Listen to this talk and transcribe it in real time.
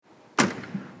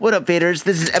What up, faders?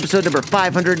 This is episode number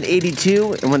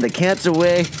 582, and when the cat's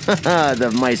away,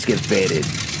 the mice get faded.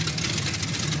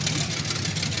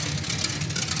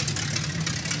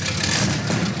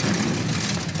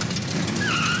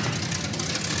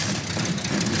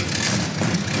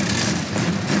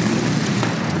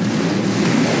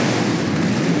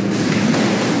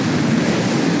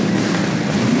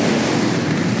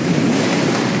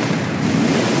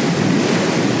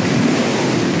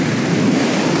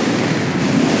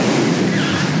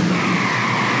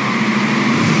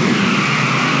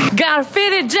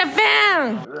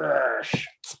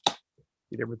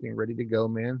 Get everything ready to go,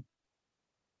 man.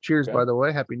 Cheers, by the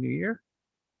way. Happy New Year.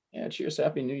 Yeah, cheers.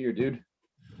 Happy New Year, dude.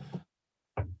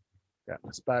 Got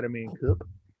my Spider-Man cup.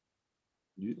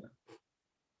 Do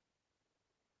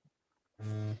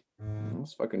that.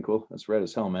 That's fucking cool. That's red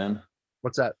as hell, man.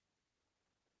 What's that?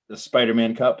 The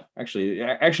Spider-Man cup.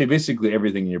 Actually, basically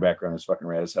everything in your background is fucking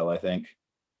red as hell, I think.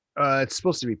 It's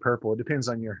supposed to be purple. It depends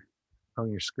on your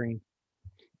screen.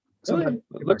 Really?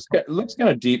 It looks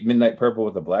kind of deep midnight purple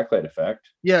with a blacklight effect.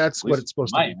 Yeah, that's what it's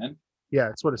supposed to be. End. Yeah,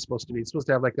 it's what it's supposed to be. It's supposed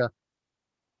to have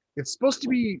it's supposed to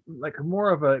be like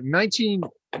more of a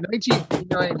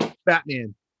 1989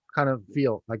 Batman kind of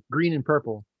feel, like green and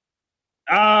purple.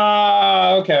 Okay.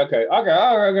 Yeah,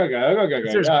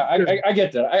 I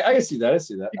get that. I see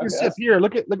that. You can see up here.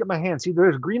 Look at my hand. See,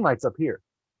 there's green lights up here.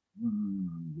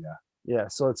 Yeah. Yeah,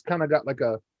 so it's kind of got like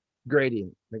a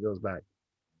gradient that goes back.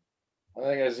 I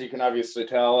think, as you can obviously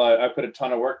tell, I put a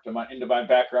ton of work into my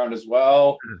background as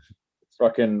well. It's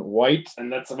fucking white, and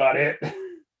that's about it.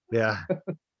 Yeah,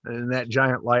 and that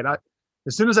giant light.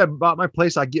 As soon as I bought my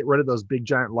place, I get rid of those big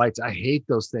giant lights. I hate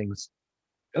those things.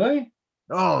 Really?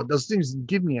 Oh, those things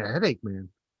give me a headache, man.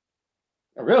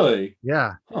 Really?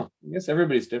 Yeah. Huh. I guess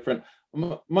everybody's different.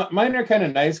 Mine are kind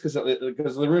of nice because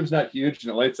the room's not huge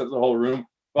and it lights up the whole room.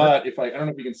 But if I don't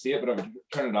know if you can see it, but if I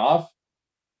turn it off,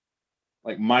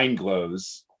 like mine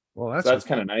glows. Well, that's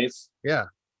kind of nice. Yeah.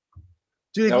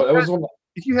 Dude,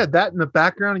 if you had that in the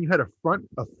background and you had a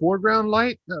foreground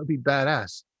light, that would be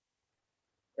badass.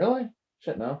 Really?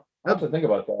 Shit, no. I have to think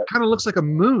about that. Kind of looks like a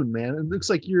moon, man. It looks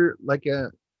like you're like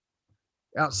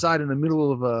outside in the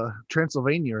middle of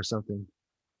Transylvania or something.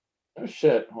 Oh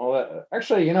shit. Well,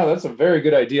 actually, that's a very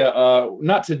good idea.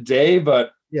 Not today,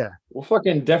 but yeah, we'll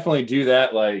fucking definitely do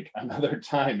that like another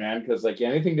time, man. Because like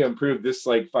anything to improve this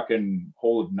like fucking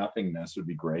hole of nothingness would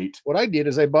be great. What I did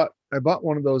is I bought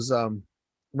one of those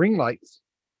ring lights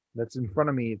that's in front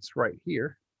of me. It's right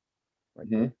here.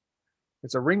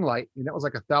 It's a ring light, and that was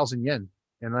like 1,000 yen.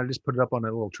 And I just put it up on a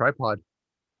little tripod,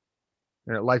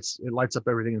 and it lights up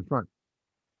everything in front.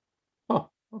 Oh,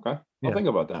 okay. I'll think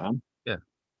about that. Yeah.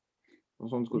 That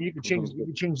sounds good. You can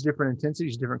change different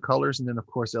intensities, different colors, and then of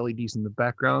course LEDs in the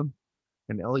background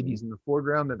and LEDs in the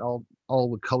foreground, and all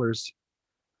the colors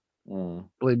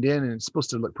blend in, and it's supposed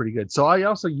to look pretty good. So I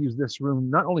also use this room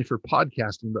not only for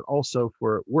podcasting but also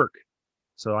for work.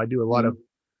 So I do a lot of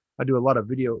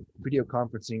video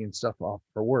conferencing and stuff off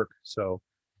for work. So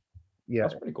yeah,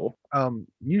 that's pretty cool.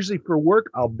 Usually for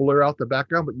work I'll blur out the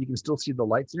background, but you can still see the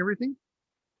lights and everything.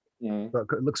 So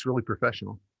it looks really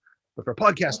professional. But for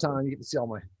podcast time, you get to see all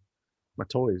my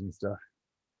toys and stuff.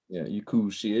 Yeah, you cool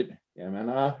shit. Yeah, man.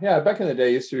 Back in the day, I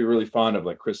used to be really fond of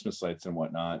like Christmas lights and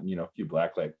whatnot, and a few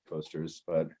blacklight posters.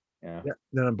 But yeah.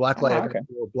 Then a blacklight, I got a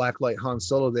little blacklight Han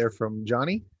Solo there from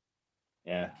Johnny.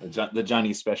 Yeah, the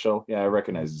Johnny special. Yeah, I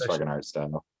recognize his fucking art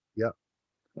style. Yep.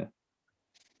 Yeah.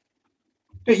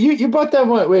 Hey, you bought that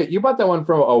one. Wait, you bought that one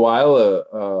from him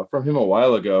a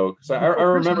while ago, because I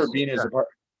remember being his apartment.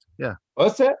 Yeah.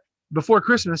 What's that? Before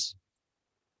Christmas.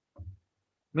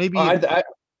 Maybe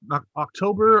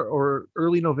October or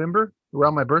early November,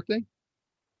 around my birthday.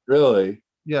 Really?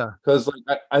 Yeah. Because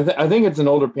like I think it's an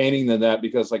older painting than that,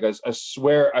 because like I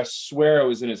swear I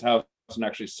was in his house and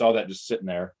actually saw that just sitting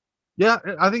there. Yeah,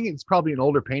 I think it's probably an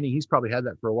older painting. He's probably had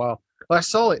that for a while. But I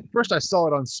saw it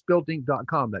on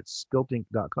spiltink.com. That's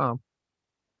spiltink.com.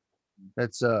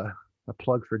 That's a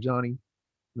plug for Johnny.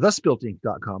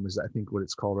 Thespiltink.com is, I think, what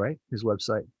it's called, right? His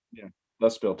website. Yeah.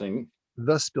 Thespiltink.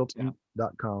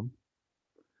 Thespiltink.com.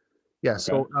 Yeah,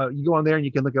 so you go on there and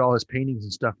you can look at all his paintings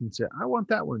and stuff and say, I want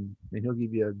that one, and he'll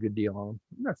give you a good deal on them.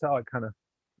 And that's how I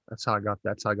got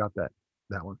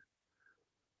that one.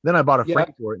 Then I bought a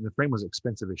frame for it, and the frame was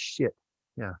expensive as shit.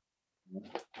 Yeah.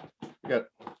 I got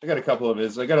a couple of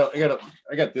his. I got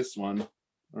this one. I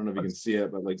don't know if you can see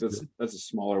it, but like that's a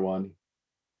smaller one.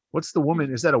 What's the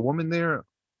woman? Is that a woman there?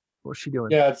 What's she doing?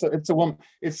 Yeah, it's a woman.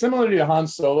 It's similar to the Han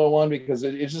Solo one, because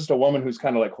it's just a woman who's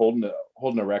kind of like holding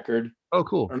a record. Oh,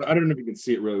 cool. I don't know if you can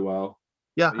see it really well.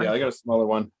 Yeah. I got a smaller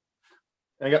one.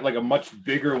 And I got like a much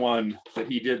bigger one that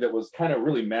he did that was kind of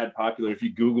really mad popular. If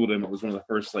you Googled him, it was one of the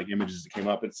first like images that came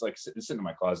up. It's like it's sitting in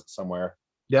my closet somewhere.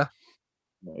 Yeah.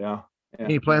 Yeah.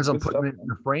 Any plans on Good putting stuff, it in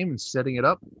the frame and setting it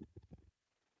up?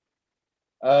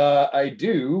 I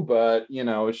do, but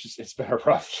it's been a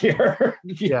rough year.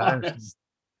 To be Yeah, I honest. understand.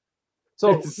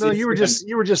 So no, It's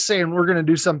you were just saying we're going to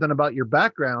do something about your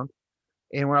background,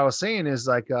 and what I was saying is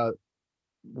like,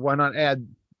 why not add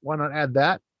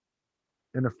that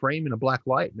in a frame in a black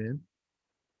light, man?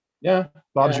 Yeah.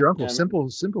 Bob's yeah, your uncle. yeah,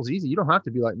 Simple's easy. You don't have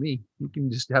to be like me. You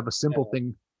can just have a simple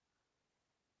thing,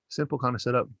 simple kind of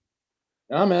setup.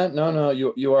 No, man, no,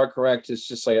 you are correct. It's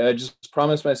just like I just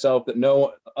promised myself that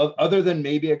no, other than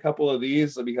maybe a couple of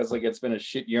these, because like it's been a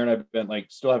shit year and I've been like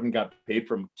still haven't got paid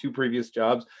from 2 previous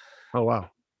jobs. Oh wow.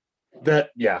 That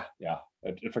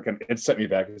if I can, it set me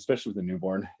back, especially with the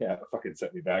newborn. Yeah, it fucking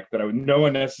set me back. But I would no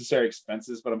unnecessary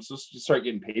expenses, but I'm supposed to start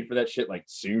getting paid for that shit like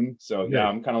soon. So yeah,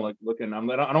 I'm kind of like looking. I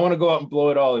don't want to go out and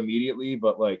blow it all immediately,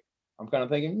 but like I'm kind of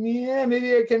thinking, yeah,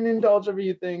 maybe I can indulge a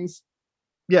few things.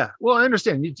 Yeah, well, I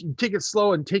understand. You take it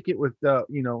slow and take it with,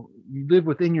 you live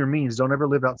within your means. Don't ever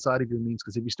live outside of your means,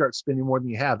 because if you start spending more than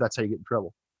you have, that's how you get in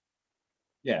trouble.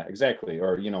 Yeah, exactly.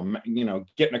 Or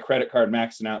getting a credit card,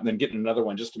 maxing out, and then getting another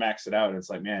one just to max it out. And it's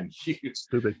like, man,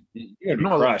 Stupid. you're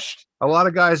gonna be crushed. A lot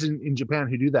of guys in Japan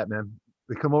who do that, man.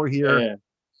 They come over here. Yeah.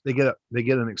 They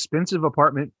get an expensive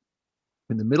apartment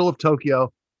in the middle of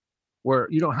Tokyo, where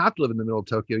you don't have to live in the middle of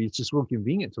Tokyo. It's just real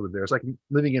convenient to live there. It's like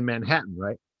living in Manhattan,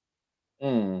 right?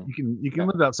 You can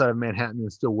live outside of Manhattan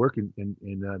and still work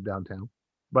in downtown,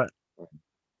 but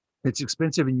it's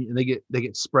expensive, and they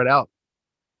get spread out.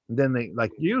 And then they,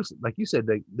 like you said,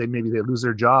 they maybe they lose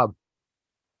their job.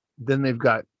 Then they've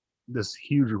got this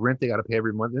huge rent they got to pay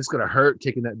every month. And it's going to hurt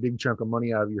taking that big chunk of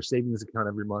money out of your savings account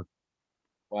every month.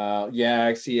 Wow. Yeah,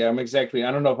 I see. I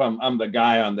don't know if I'm the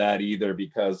guy on that either,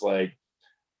 because like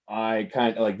I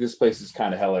kind of like this place is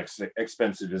kind of hella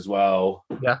expensive as well.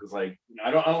 Yeah. It's like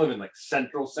I don't live in like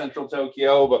central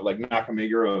Tokyo, but like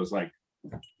Nakameguro is like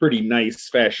pretty nice,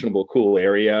 fashionable, cool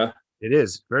area. It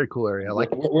is very cool area. I like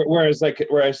it.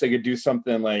 Whereas they could do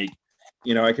something like,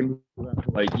 I can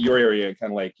like your area,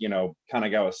 kind of like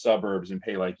Kanagawa suburbs, and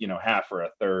pay like half or a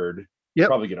third. Yep.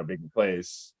 Probably get a bigger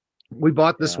place. We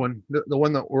bought this one, the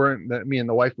one that me and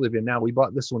the wife live in now. We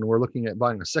bought this one. We're looking at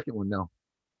buying a second one now.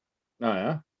 Oh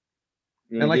yeah.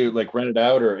 You do like rent it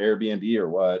out or Airbnb or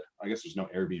what? I guess there's no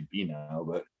Airbnb now,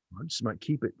 but I just might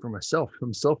keep it for myself.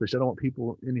 I'm selfish. I don't want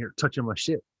people in here touching my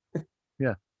shit.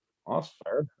 Yeah. Well, that's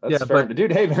fair. That's fair. But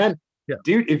dude, hey man. Yeah.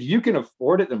 Dude, if you can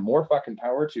afford it, then more fucking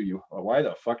power to you. Why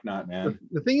the fuck not, man?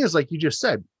 The thing is, like you just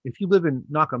said, if you live in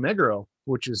Nakameguro,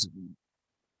 which is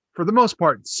for the most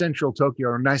part central Tokyo,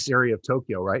 or a nice area of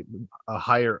Tokyo, right? A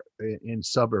higher in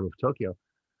suburb of Tokyo.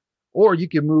 Or you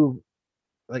can move,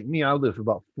 like me, I live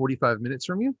about 45 minutes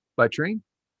from you by train.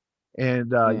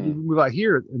 And you move out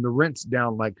here and the rent's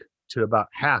down like to about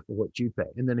half of what you pay.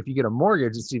 And then if you get a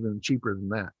mortgage, it's even cheaper than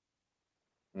that.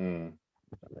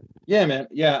 Yeah, man.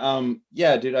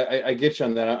 Yeah, dude, I get you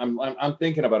on that. I'm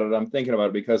thinking about it. I'm thinking about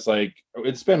it because like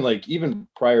it's been like even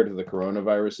prior to the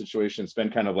coronavirus situation, it's been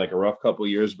kind of like a rough couple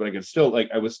of years, but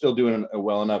I was still doing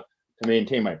well enough to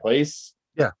maintain my place.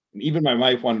 Yeah. And even my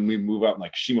wife wanted me to move out in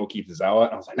like Shimokitazawa.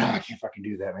 And I was like, no, I can't fucking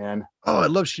do that, man. Oh, I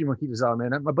love Shimokitazawa,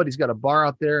 man. My buddy's got a bar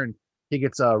out there, and he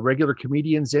gets regular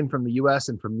comedians in from the US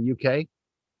and from the UK.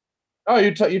 Oh,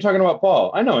 you're talking about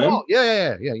Paul? I know him. Oh,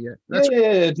 yeah. That's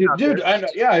dude. I know.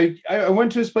 Yeah, I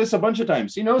went to his place a bunch of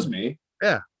times. He knows me.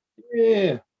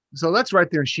 Yeah. So that's right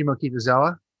there in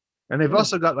Shimokitazawa, and they've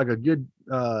also got like a good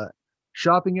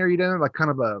shopping area down there, like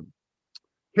kind of a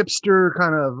hipster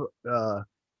kind of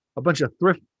a bunch of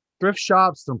thrift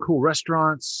shops, some cool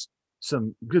restaurants,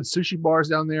 some good sushi bars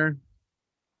down there.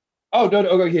 Oh, dude,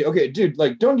 okay, dude.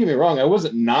 Like, don't get me wrong. I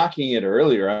wasn't knocking it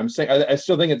earlier. I'm saying I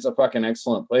still think it's a fucking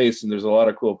excellent place, and there's a lot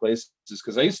of cool places.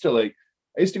 Because I used to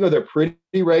go there pretty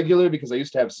regular because I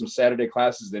used to have some Saturday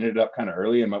classes that ended up kind of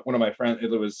early, and one of my friends, it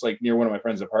was like near one of my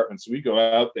friends' apartments. So we go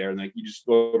out there, and like you just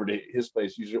go over to his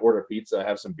place, usually order pizza,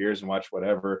 have some beers, and watch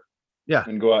whatever. Yeah,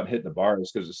 and go out and hit the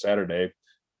bars because it's Saturday.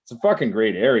 It's a fucking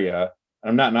great area.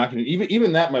 I'm not knocking it.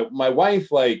 Even that, my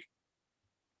wife, like,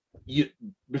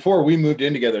 before we moved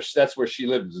in together, that's where she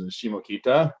lived, in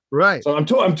Shimokita. Right. So I'm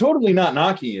totally not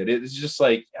knocking it. It's just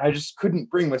like I just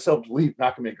couldn't bring myself to leave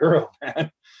Nakameguro,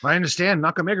 man. I understand.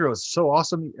 Nakameguro is so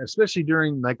awesome, especially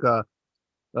during like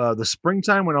the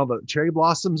springtime when all the cherry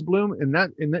blossoms bloom. And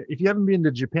if you haven't been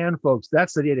to Japan, folks,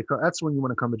 that's the day to come. That's when you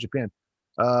want to come to Japan.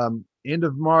 End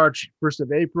of March, 1st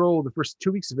of April, the first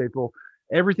 2 weeks of April.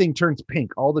 Everything turns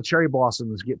pink. All the cherry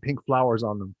blossoms get pink flowers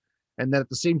on them. And then at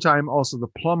the same time, also the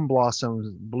plum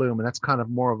blossoms bloom, and that's kind of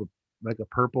more of a like a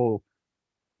purple,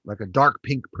 like a dark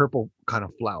pink purple kind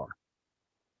of flower.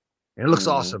 And it looks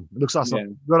awesome. It looks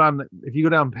awesome. Yeah. If you go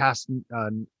down past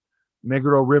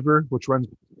Meguro River, which runs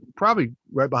probably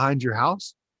right behind your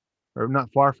house, or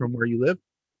not far from where you live,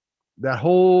 that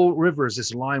whole river is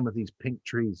just lined with these pink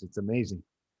trees. It's amazing.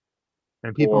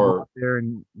 And people go out there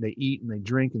and they eat and they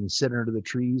drink and they sit under the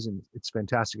trees, and it's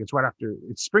fantastic. It's right after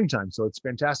it's springtime, so it's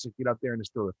fantastic. Get out there and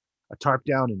just throw a tarp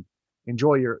down and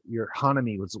enjoy your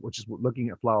hanami, which is looking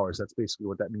at flowers. That's basically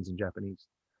what that means in Japanese.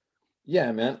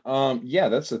 Yeah, man. Yeah,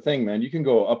 that's the thing, man. You can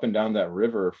go up and down that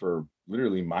river for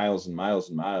literally miles and miles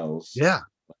and miles. Yeah,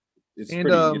 it's and,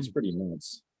 it's pretty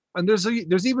nuts. And there's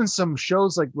even some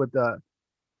shows like with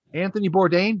Anthony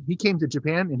Bourdain. He came to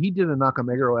Japan and he did a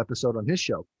Nakameguro episode on his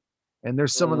show. And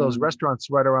there's some of those restaurants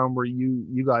right around where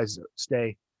you guys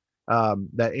stay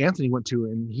that Anthony went to,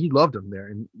 and he loved them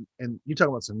there. And you talk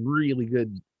about some really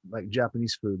good like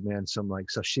Japanese food, man. Some like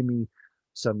sashimi,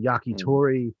 some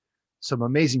yakitori, some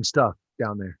amazing stuff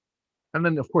down there. And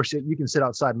then of course you can sit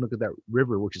outside and look at that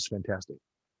river, which is fantastic.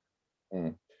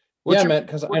 Yeah, man,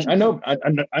 because I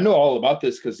know all about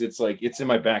this because it's like it's in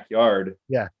my backyard.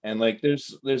 Yeah, and like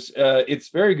there's it's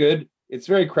very good. It's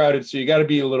very crowded, so you got to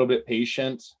be a little bit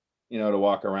patient, to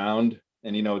walk around,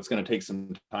 and it's going to take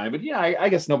some time. But yeah, I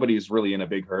guess nobody's really in a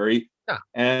big hurry. Yeah,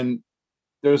 and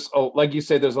there's like you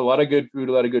say, there's a lot of good food,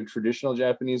 a lot of good traditional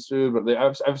Japanese food. But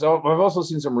I've also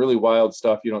seen some really wild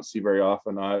stuff you don't see very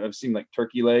often. I've seen like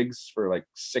turkey legs for like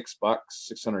 $6,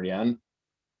 600 yen.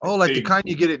 Oh, like the kind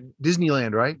you get at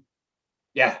Disneyland, right?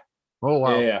 Yeah. Oh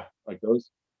wow. Yeah, like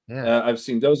those. Yeah. I've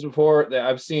seen those before.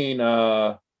 I've seen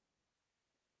what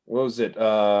was it?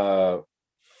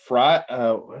 Fried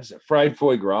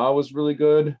foie gras was really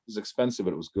good. It was expensive,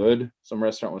 but it was good. Some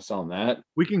restaurant was selling that.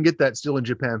 We can get that still in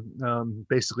Japan.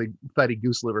 Basically fatty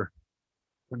goose liver.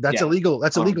 That's illegal.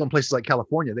 That's illegal in places like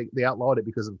California. They outlawed it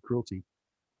because of cruelty.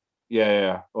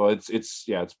 Yeah. Well, it's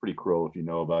pretty cruel if you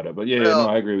know about it. But no,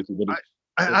 I agree with you. But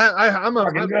I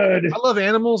love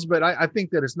animals, but I think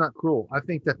that it's not cruel. I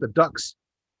think that the ducks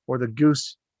or the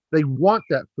goose, they want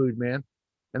that food, man,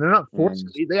 and they're not forced.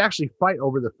 They actually fight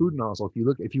over the food nozzle.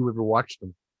 If you ever watched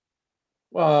them.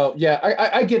 Well, yeah,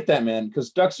 I get that, man,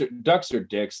 because ducks are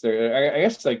dicks. I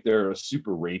guess like they're a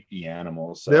super rapey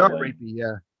animal. So they are like, rapey,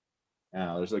 yeah.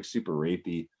 Yeah, there's like super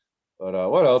rapey. But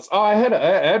what else? Oh, I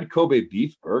had Kobe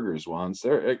beef burgers once.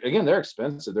 They're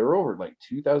expensive. They're over like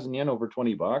 2,000 yen, over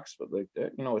 $20. But like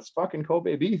it's fucking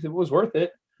Kobe beef. It was worth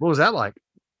it. What was that like?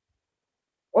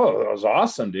 Oh, that was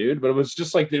awesome, dude. But it was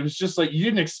just like you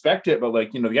didn't expect it. But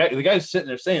like the guy's sitting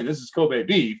there saying this is Kobe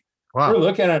beef. Wow. We're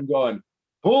looking at him going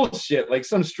bullshit. Like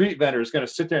some street vendor is going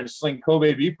to sit there and sling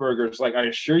Kobe beef burgers. Like I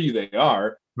assure you they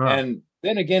are. Wow. And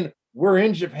then again, we're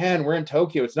in Japan, we're in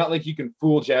Tokyo. It's not like you can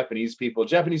fool Japanese people.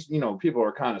 Japanese, people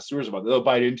are connoisseurs about it. They'll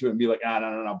bite into it and be like,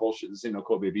 no, bullshit. This ain't no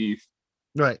Kobe beef.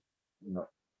 Right.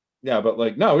 Yeah, but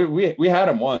like, no, we had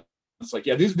them once. It's like,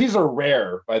 yeah, these are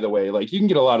rare, by the way. Like you can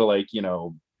get a lot of like,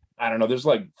 I don't know, there's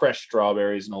like fresh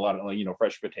strawberries and a lot of like,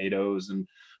 fresh potatoes and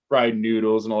fried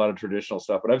noodles and a lot of traditional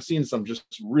stuff. But I've seen some just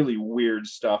really weird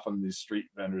stuff on these street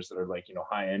vendors that are like,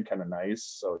 high end, kind of nice.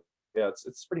 So yeah,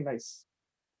 it's pretty nice.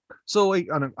 So like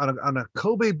on a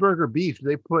Kobe burger beef, do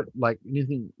they put like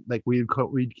anything like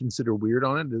we'd consider weird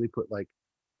on it? Do they put like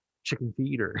chicken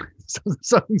feet or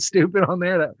something stupid on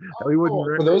there that we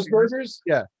wouldn't for those burgers?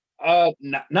 Yeah.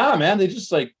 Nah, man. They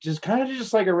just like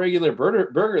a regular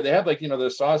burger. They have like the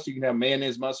sauce. You can have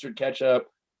mayonnaise, mustard, ketchup,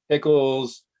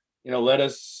 pickles,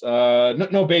 lettuce,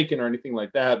 no bacon or anything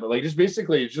like that. But like just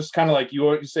basically it's just kind of like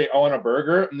you say, I want a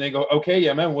burger, and they go, okay,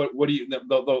 yeah, man. What do you?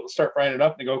 They'll start frying it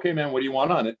up, and they go, okay, man. What do you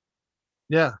want on it?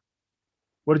 Yeah.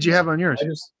 What did you have on yours?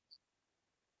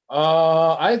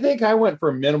 I think I went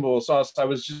for minimal sauce. I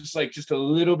was just a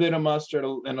little bit of mustard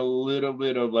and a little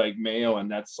bit of like mayo, and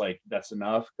that's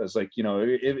enough. Because like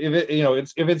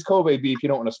if it's Kobe beef, you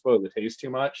don't want to spoil the taste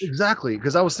too much. Exactly,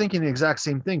 because I was thinking the exact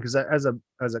same thing. Because as a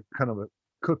kind of a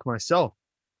cook myself,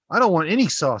 I don't want any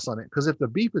sauce on it. Because if the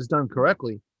beef is done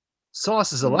correctly,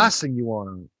 sauce is the last thing you want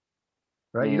on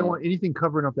it, right? You don't want anything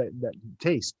covering up that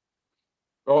taste.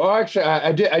 Oh, actually,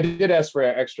 I did ask for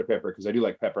extra pepper because I do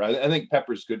like pepper. I think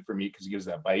pepper is good for me because it gives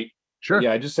that bite. Sure.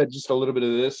 Yeah, I just said just a little bit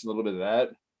of this, a little bit of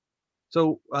that.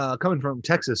 So coming from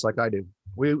Texas, like I do,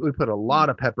 we put a lot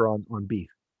of pepper on beef.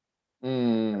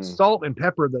 Salt and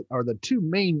pepper that are the two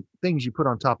main things you put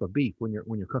on top of beef when you're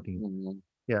cooking.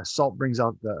 Yeah, salt brings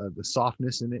out the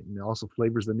softness in it, and it also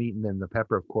flavors the meat, and then the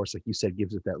pepper, of course, like you said,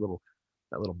 gives it that little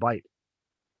bite.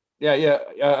 Yeah.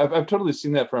 I've totally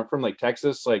seen that from like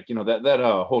Texas. Like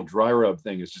that whole dry rub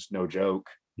thing is just no joke.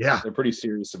 Yeah, They're pretty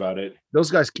serious about it. those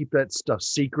guys keep that stuff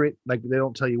secret. Like they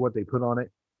don't tell you what they put on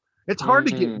it. It's hard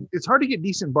to get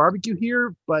decent barbecue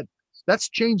here, but that's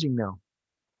changing now.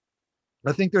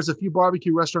 I think there's a few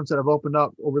barbecue restaurants that have opened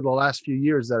up over the last few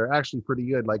years that are actually pretty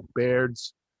good, like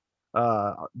Baird's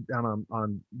down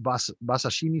on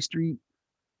Basashimi Street.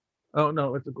 Oh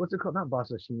no, what's it called? Not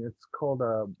Basashimi. It's called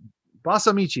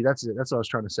Basamichi. That's it. That's what I was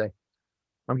trying to say.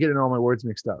 I'm getting all my words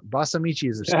mixed up. Basamichi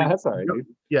is a street. Yeah, that's all right, dude.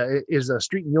 Yeah, it is a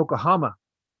street in Yokohama,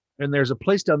 and there's a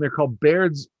place down there called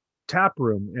Baird's Tap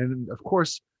Room, and of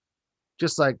course,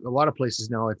 just like a lot of places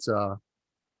now, it's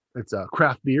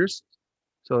craft beers.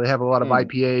 So they have a lot of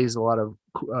IPAs, a lot of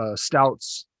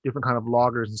stouts, different kind of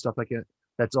lagers and stuff like that.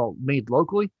 That's all made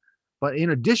locally. But in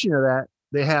addition to that,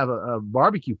 they have a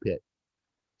barbecue pit.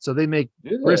 So they make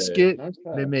brisket,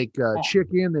 they make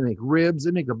chicken, they make ribs,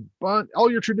 they make a bunch,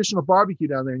 all your traditional barbecue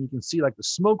down there. And you can see like the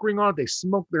smoke ring on it. They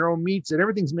smoke their own meats and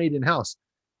everything's made in house.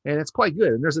 And it's quite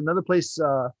good. And there's another place,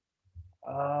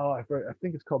 I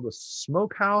think it's called the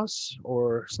Smokehouse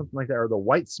or something like that, or the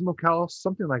White Smokehouse,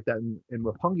 something like that in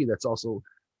Roppongi. That's also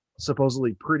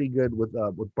supposedly pretty good with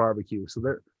barbecue. So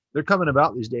they're coming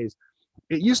about these days.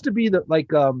 It used to be that like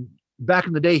back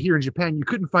in the day here in Japan, you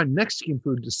couldn't find Mexican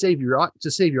food to save your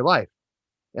life,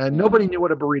 and nobody knew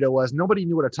what a burrito was. Nobody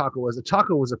knew what a taco was. A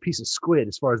taco was a piece of squid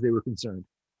as far as they were concerned.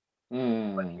 But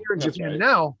here in Japan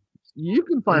now, you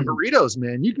can find burritos,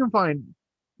 man. You can find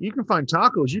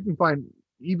tacos. You can find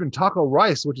even taco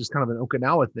rice, which is kind of an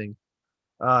Okinawa thing.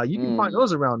 You can find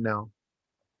those around now.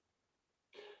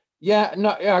 Yeah,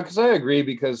 no, yeah, because I agree.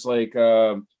 Because like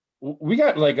we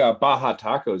got like Baja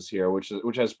Tacos here, which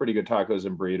has pretty good tacos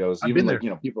and burritos. I've Even been like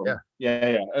there. People,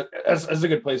 Yeah. That's a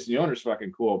good place. The owner's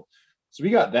fucking cool. So we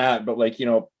got that, but like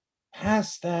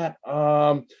past that,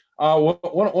 one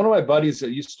of my buddies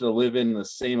that used to live in the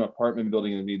same apartment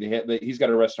building as me, he's got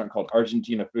a restaurant called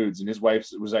Argentina Foods, and his wife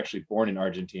was actually born in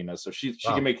Argentina, so she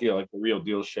can make you like the real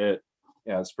deal shit.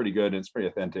 Yeah, it's pretty good and it's pretty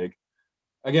authentic.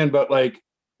 Again, but like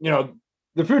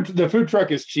the food truck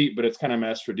is cheap, but it's kind of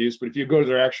mass produced. But if you go to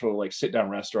their actual like sit down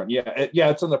restaurant,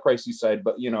 it's on the pricey side.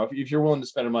 But if you're willing to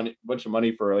spend a bunch of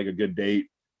money for like a good date,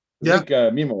 I think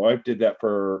me and my wife did that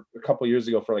for a couple years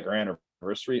ago for like our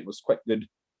anniversary. It was quite good.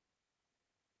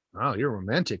 Oh, you're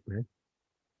romantic, man.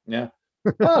 Yeah.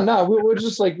 Oh no, we're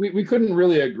just like we couldn't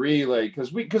really agree, like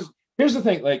because here's the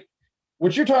thing, like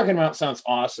what you're talking about sounds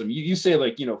awesome. You say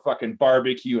like fucking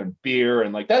barbecue and beer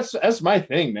and like that's my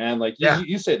thing, man. Like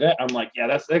you say that, I'm like, yeah,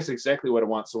 that's exactly what I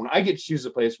want. So when I get to choose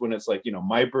a place when it's like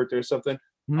my birthday or something,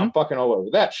 I'm fucking all over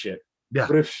that shit. Yeah.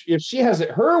 But if she has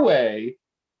it her way,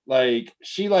 like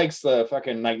she likes the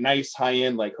fucking like nice high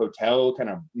end like hotel kind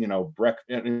of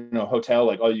hotel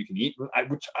like all you can eat,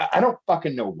 which I don't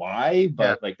fucking know why,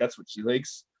 but like that's what she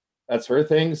likes. That's her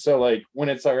thing. So like when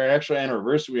it's our actual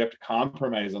anniversary, we have to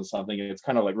compromise on something, and it's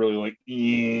kind of like really like.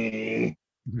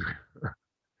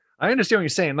 I understand what you're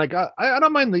saying. Like I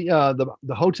don't mind the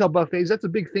hotel buffets. That's a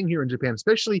big thing here in Japan,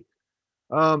 especially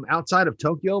outside of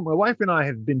Tokyo. My wife and I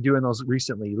have been doing those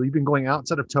recently. We've been going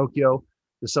outside of Tokyo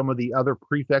to some of the other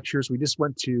prefectures. We just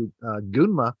went to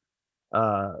Gunma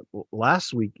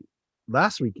last week,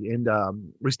 and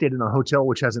we stayed in a hotel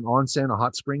which has an onsen, a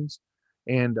hot springs,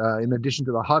 and in addition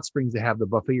to the hot springs, they have the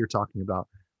buffet you're talking about.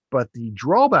 But the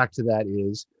drawback to that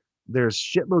is there's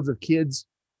shitloads of kids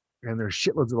and there's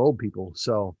shitloads of old people.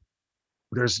 So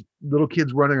there's little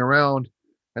kids running around,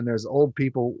 and there's old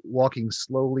people walking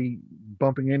slowly,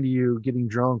 bumping into you, getting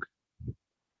drunk,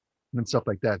 and stuff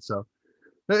like that. So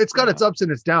it's got its ups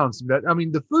and its downs. But I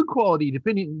mean, the food quality,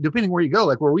 depending where you go,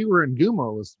 like where we were in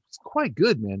Gunma, was quite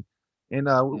good, man. And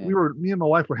me and my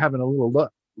wife were having a little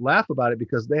laugh about it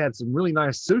because they had some really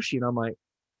nice sushi, and I'm like,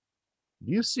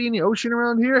 do you see any ocean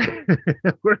around here?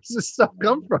 Where does this stuff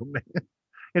come from, man?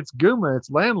 It's Gunma,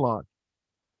 it's landlocked.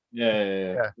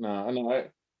 Yeah. No,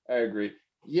 I agree.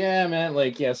 Yeah, man.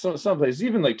 Like, some places,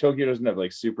 even like Tokyo doesn't have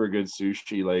like super good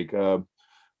sushi. Like,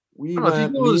 me and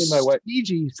my wife.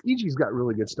 Skiji's got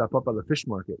really good stuff up by the fish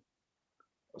market.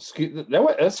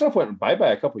 That stuff went bye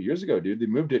a couple years ago, dude. They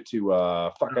moved it to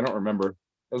I don't remember.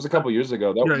 It was a couple years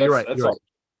ago. You're right.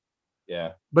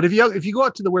 Yeah. But if you go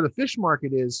out to where the fish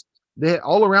market is, they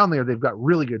all around there they've got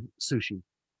really good sushi.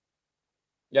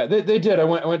 Yeah, they did. I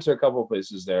went to a couple of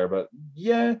places there, but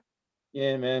yeah,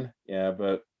 man. Yeah,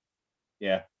 but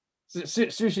yeah.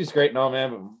 Sushi's great and all,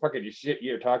 man, but fucking shit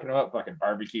you're talking about, fucking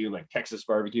barbecue, like Texas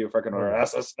barbecue, fucking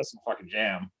that's some fucking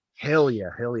jam. Hell yeah.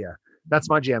 That's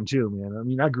my jam too, man. I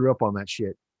mean, I grew up on that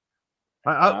shit.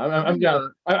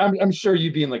 I'm sure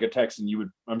you being like a Texan,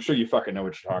 I'm sure you fucking know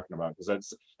what you're talking about, because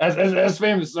that's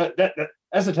famous.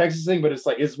 That's a Texas thing, but it's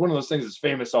like it's one of those things that's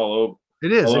famous all over.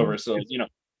 It is all over. So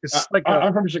It's like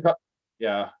I'm from Chicago.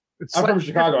 Yeah, I'm from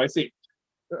Chicago. I see.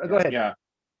 Go ahead. Yeah.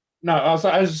 No, I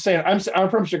was just saying, I'm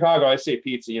from Chicago. I say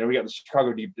pizza. You know, we got the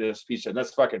Chicago deep dish pizza, and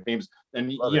that's fucking famous.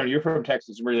 And Love you know, it. you're from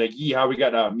Texas, and we're like, yeah, we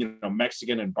got you know,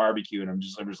 Mexican and barbecue, and I'm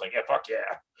just like, yeah, fuck yeah.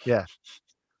 Yeah.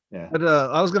 Yeah. But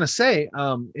I was gonna say,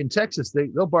 in Texas,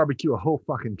 they'll barbecue a whole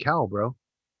fucking cow, bro.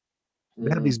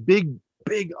 They have these big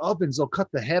ovens. They'll cut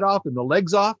the head off and the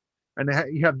legs off, and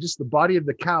you have just the body of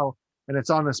the cow, and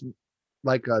it's on this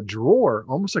like a drawer,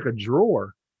 almost like a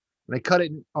drawer. And they cut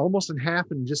it almost in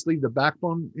half and just leave the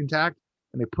backbone intact,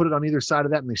 and they put it on either side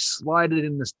of that, and they slide it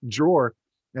in this drawer,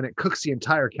 and it cooks the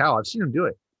entire cow. I've seen them do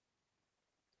it.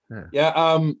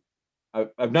 Yeah.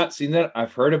 I've not seen that.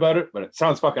 I've heard about it, but it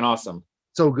sounds fucking awesome.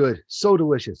 So good, so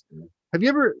delicious. Have you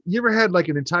ever had like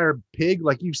an entire pig,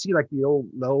 like you see like the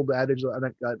old adage,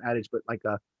 not adage, but like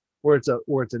where it's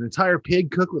an entire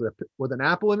pig cooked with an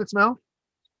apple in its mouth?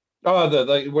 Oh,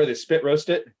 the where they spit roast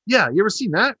it. Yeah, you ever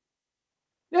seen that?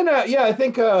 Yeah, no, yeah. I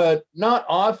think not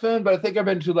often, but I think I've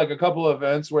been to like a couple of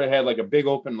events where they had like a big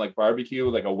open like barbecue,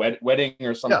 like a wedding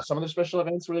or some of the special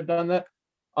events where they've done that.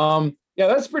 Yeah,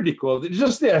 that's pretty cool.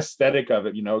 Just the aesthetic of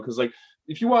it, you know, because like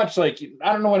if you watch like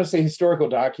I don't know what to say historical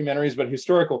documentaries, but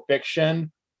historical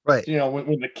fiction, right? You know,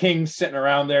 when the king's sitting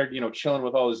around there, you know, chilling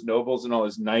with all his nobles and all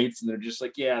his knights, and they're just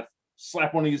like, yeah,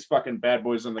 slap one of these fucking bad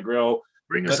boys on the grill.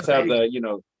 Let's have the, you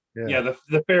know,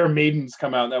 the fair maidens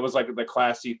come out. That was like the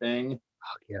classy thing.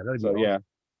 Oh, yeah, that'd be so awesome.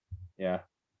 yeah.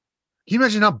 Can you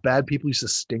imagine how bad people used to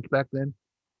stink back then?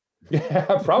 Yeah,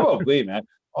 probably, man.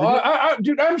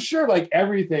 Dude, I'm sure like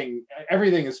everything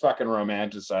is fucking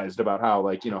romanticized about how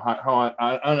like, you know, how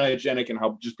unhygienic and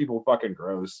how just people fucking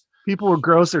gross. People were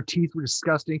gross. Their teeth were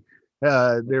disgusting.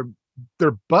 Their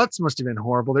butts must have been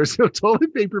horrible. There's no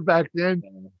toilet paper back then.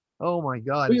 Oh my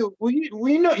God.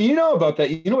 We know about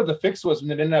that. You know what the fix was when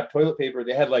they didn't have toilet paper?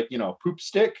 They had like, you know, a poop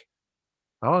stick.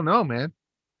 Oh no, man.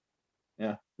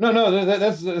 Yeah. No,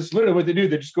 that's literally what they do.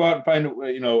 They just go out and find,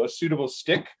 you know, a suitable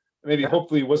stick. Maybe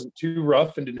hopefully it wasn't too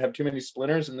rough and didn't have too many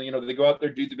splinters. And then, you know, they go out there,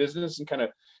 do the business and kind of,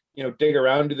 you know, dig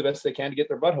around, do the best they can to get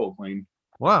their butthole clean.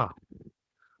 Wow.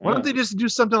 Why don't they just do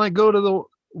something like go to the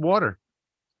water?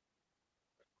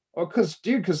 Oh,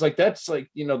 because like that's like,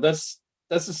 you know, that's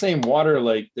the same water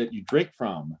like that you drink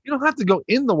from. You don't have to go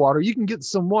in the water. You can get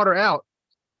some water out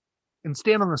and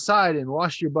stand on the side and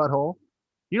wash your butthole.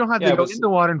 You don't have to go in the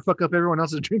water and fuck up everyone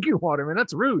else's drinking water, man.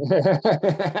 That's rude.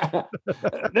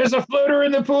 There's a floater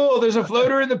in the pool. There's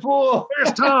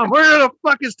Where's Tom? Where the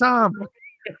fuck is Tom?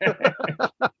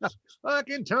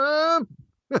 Fucking Tom.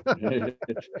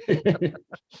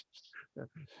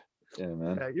 Yeah,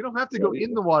 man. You don't have to go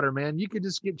in the water, man. You could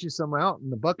just get you some out in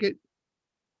the bucket.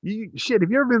 If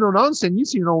you ever been to an onsen, you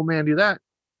see an old man do that.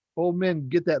 Old men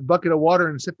get that bucket of water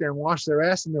and sit there and wash their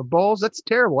ass and their balls. That's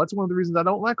terrible. That's one of the reasons I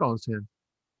don't like onsen.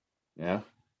 Yeah.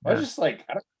 I just like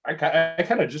I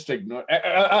kind of just ignore.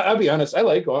 I'll be honest. I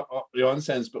like the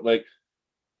onsens, but like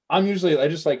I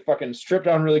just like fucking strip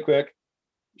down really quick,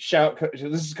 shout.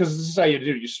 This is how you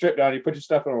do it. You strip down, you put your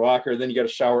stuff in a locker, then you got to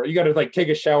shower. You got to like take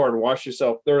a shower and wash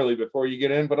yourself thoroughly before you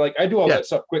get in. But like I do all that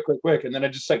stuff quick, and then I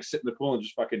just like sit in the pool and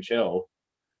just fucking chill.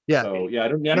 Yeah. So yeah, I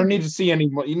don't need to see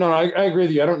any. You know, I agree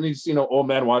with you. I don't need to see no old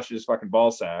man washing his fucking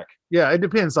ball sack. Yeah, it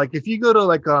depends. Like if you go to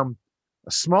like a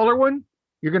smaller one,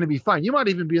 you're going to be fine. You might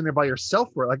even be in there by yourself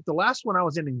for it. Like the last one I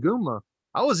was in Goomba,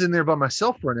 I was in there by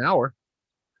myself for an hour.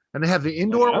 And they have the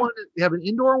indoor one. They have an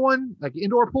indoor one, like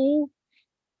indoor pool,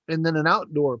 and then an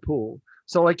outdoor pool.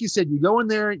 So like you said, you go in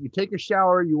there, you take a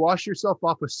shower, you wash yourself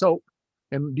off with soap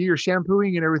and do your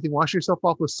shampooing and everything. Wash yourself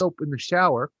off with soap in the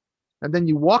shower. And then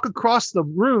you walk across the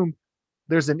room.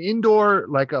 There's an indoor,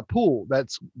 like a pool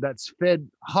that's fed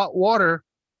hot water,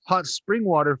 hot spring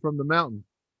water from the mountain,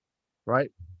 right?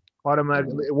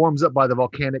 Automatically, it warms up by the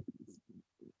volcanic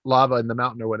lava in the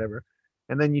mountain or whatever.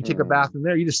 And then you take a bath in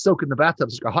there. You just soak in the bathtub.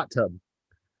 It's like a hot tub.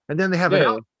 And then they have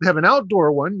an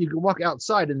outdoor one. You can walk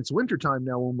outside, and it's wintertime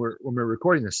now when we're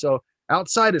recording this. So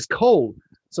outside is cold.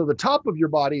 So the top of your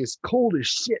body is cold as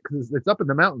shit because it's up in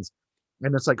the mountains.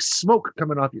 And it's like smoke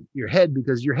coming off your head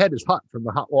because your head is hot from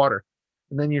the hot water.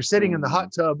 And then you're sitting in the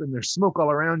hot tub and there's smoke all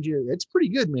around you. It's pretty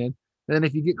good, man. And then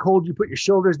if you get cold, you put your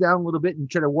shoulders down a little bit and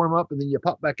try to warm up, and then you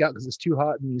pop back out because it's too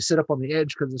hot, and you sit up on the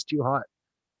edge because it's too hot.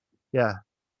 Yeah.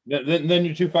 Then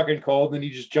you're too fucking cold, and you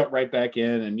just jump right back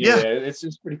in, and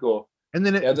it's pretty cool. And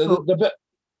then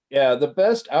the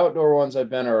best outdoor ones I've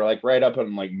been are like right up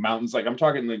on like mountains. Like I'm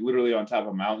talking like literally on top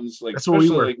of mountains. Like that's where we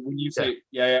were. Like when you say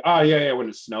when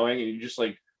it's snowing and you just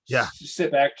like just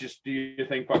sit back, just do your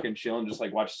thing, fucking chill, and just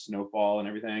like watch snowfall and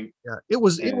everything. Yeah, it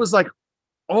was like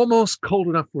almost cold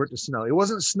enough for it to snow. It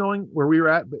wasn't snowing where we were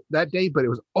at that day, but it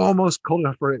was almost cold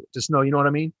enough for it to snow. You know what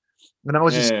I mean? And I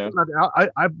was just, Yeah.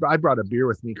 I brought a beer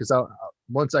with me because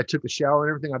once I took the shower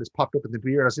and everything, I just popped open the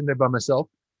beer and I was in there by myself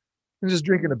and just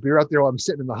drinking a beer out there while I'm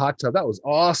sitting in the hot tub. That was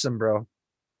awesome, bro.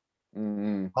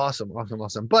 Mm-hmm.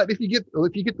 Awesome. But if you get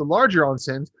the larger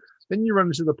onsens, then you run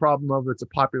into the problem of it's a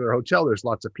popular hotel. There's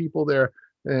lots of people there,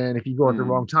 and if you go at the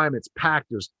wrong time, it's packed.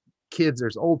 There's kids,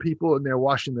 there's old people, and they're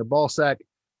washing their ball sack.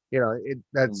 You know,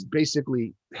 that's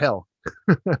basically hell.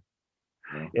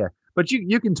 Yeah, but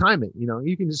you can time it. You know,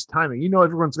 you can just time it. You know,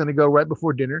 everyone's going to go right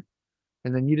before dinner,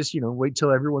 and then you just wait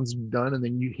till everyone's done, and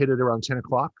then you hit it around 10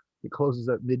 o'clock. It closes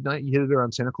at midnight. You hit it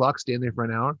around 10 o'clock. Stand there for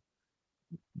an hour.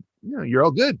 You know, you're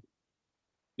all good.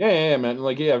 Yeah, man.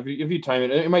 Like, yeah, if you time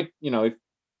it, it might,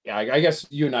 I guess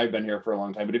you and I have been here for a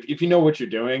long time, but if you know what you're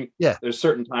doing, yeah, there's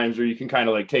certain times where you can kind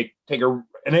of like take an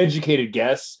educated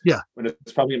guess. Yeah, when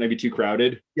it's probably going to be too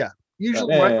crowded. Yeah,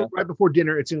 usually right before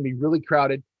dinner, it's going to be really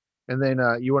crowded, and then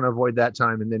you want to avoid that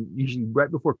time. And then usually right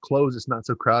before close, it's not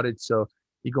so crowded, so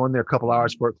you go in there a couple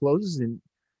hours before it closes, and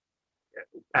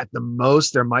at the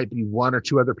most there might be one or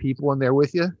two other people in there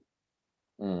with you.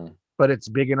 But it's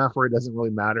big enough where it doesn't really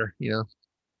matter, you know.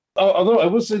 Although I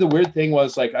will say the weird thing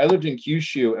was, like, I lived in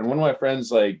Kyushu, and one of my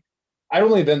friends, like, I'd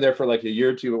only been there for like a year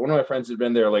or two, but one of my friends had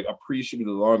been there like appreciably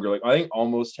longer, like I think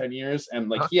almost 10 years, and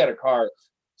like he had a car.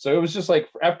 So it was just like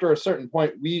after a certain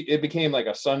point, it became like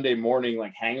a Sunday morning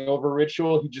like hangover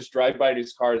ritual. He'd just drive by in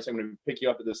his car and say, I'm gonna pick you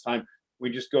up at this time. We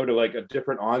just go to like a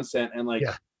different onsen, and like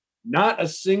not a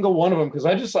single one of them, because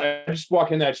I just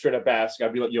walk in that straight up ask.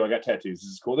 I'd be like, yo, I got tattoos. This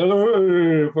is cool. They're like,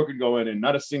 hey, fucking go in, and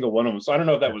not a single one of them. So I don't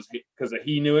know if that was because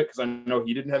he knew it, because I know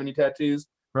he didn't have any tattoos.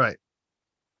 Right.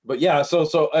 But yeah,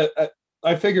 so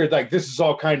I figured like this is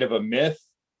all kind of a myth.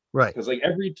 Right. Because like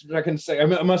I can say, I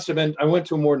must have been, I went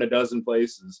to more than a dozen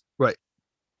places. Right.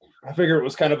 I figured it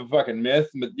was kind of a fucking myth,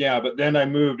 but yeah, but then I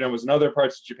moved and was in other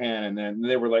parts of Japan, and then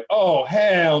they were like, oh,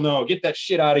 hell no, get that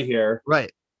shit out of here.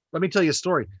 Right. Let me tell you a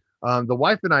story. The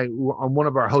wife and I, on one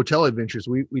of our hotel adventures,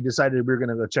 we decided we were going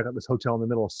to go check out this hotel in the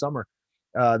middle of summer.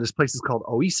 This place is called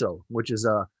Oiso, which is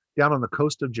down on the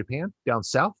coast of Japan, down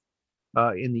south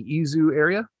in the Izu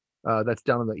area. That's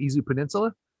down on the Izu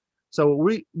Peninsula. So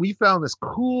we found this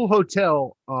cool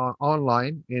hotel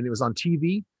online, and it was on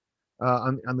TV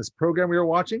on this program we were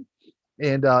watching.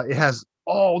 And it has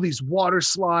all these water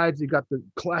slides. You got the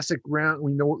classic round,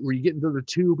 where you get into the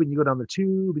tube and you go down the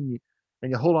tube and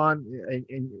you hold on and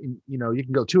you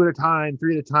can go 2 at a time,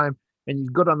 3 at a time, and you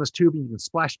go down this tube and you can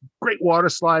splash great water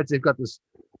slides. They've got this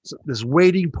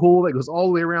wading pool that goes all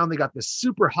the way around. They got this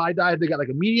super high dive. They got like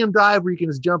a medium dive where you can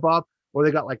just jump off, or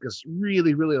they got like this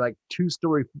really, really like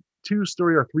two-story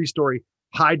or 3-story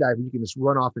high dive, and you can just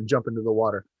run off and jump into the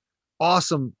water.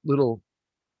 Awesome little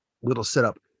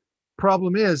setup.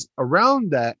 Problem is, around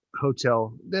that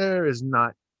hotel, there is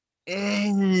not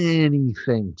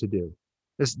anything to do.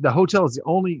 The hotel is the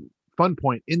only fun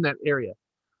point in that area.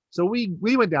 So we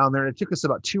went down there, and it took us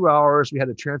about 2 hours. We had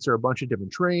to transfer a bunch of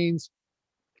different trains.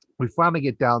 We finally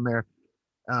get down there.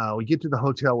 We get to the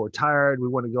hotel. We're tired. We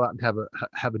want to go out and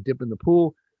have a dip in the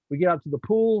pool. We get out to the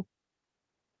pool.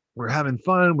 We're having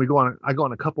fun. I go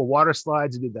on a couple water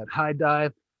slides and did that high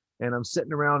dive. And I'm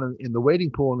sitting around in the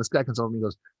waiting pool, and this guy comes over and he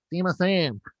goes,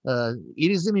 "Sam,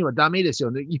 irizumi wa dame desu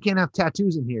yo. You can't have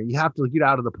tattoos in here. You have to get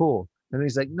out of the pool." And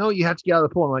he's like, "No, you have to get out of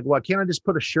the pool." I'm like, "Well, can't I just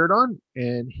put a shirt on?"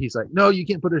 And he's like, "No, you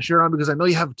can't put a shirt on because I know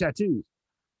you have tattoos."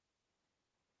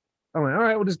 I'm like, "All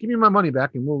right, well, just give me my money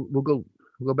back, and we'll go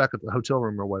back at the hotel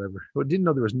room or whatever." But didn't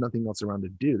know there was nothing else around to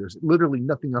do. There's literally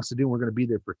nothing else to do. We're going to be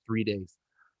there for 3 days.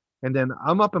 And then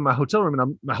I'm up in my hotel room,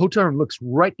 and my hotel room looks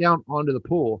right down onto the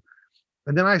pool.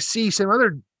 And then I see some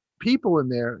other people in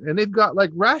there, and they've got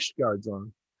like rash guards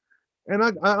on. And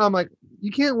I'm like,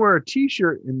 you can't wear a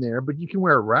t-shirt in there, but you can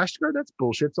wear a rash guard? That's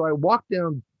bullshit. So I walk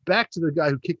down back to the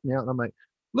guy who kicked me out, and I'm like,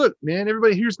 "Look, man,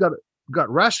 everybody here's got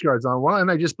rash guards on. Why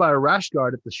don't I just buy a rash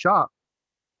guard at the shop?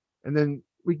 And then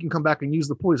we can come back and use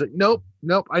the pool." He's like, Nope.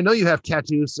 I know you have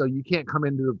tattoos, so you can't come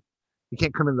into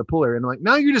the pool area. And I'm like,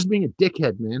 "Now you're just being a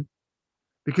dickhead, man.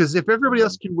 Because if everybody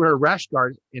else can wear a rash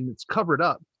guard and it's covered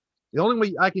up, the only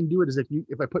way I can do it is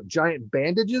if I put giant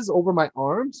bandages over my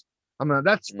arms.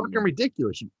 That's fucking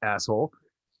ridiculous, you asshole."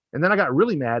 And then I got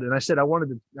really mad, and I said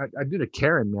I did a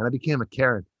Karen, man. I became a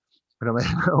Karen. And I'm like,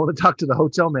 "I want to talk to the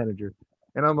hotel manager."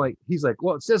 And I'm like, he's like,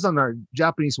 "Well, it says on our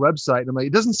Japanese website." And I'm like,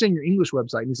 "It doesn't say in your English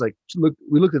website." And he's like, "Look,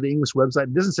 we looked at the English website.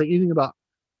 It doesn't say anything about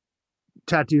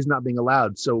tattoos not being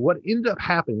allowed." So what ended up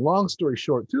happening, long story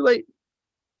short, too late.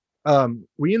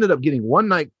 We ended up getting one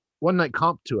night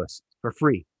comp to us for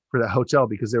free for that hotel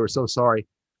because they were so sorry.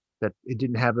 that it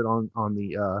didn't have it on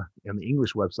the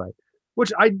English website,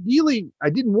 which ideally I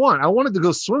didn't want. I wanted to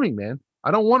go swimming, man.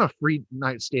 I don't want a free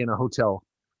night stay in a hotel.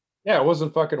 Yeah, it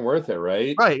wasn't fucking worth it,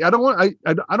 right? Right. I don't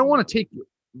want to take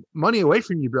money away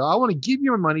from you, bro. I want to give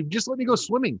you my money. Just let me go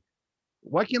swimming.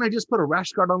 Why can't I just put a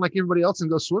rash guard on like everybody else and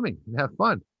go swimming and have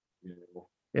fun?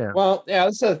 Yeah. Well, yeah,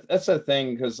 that's a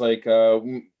thing because like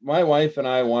my wife and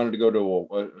I wanted to go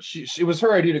to she was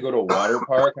her idea to go to a water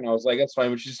park, and I was like, that's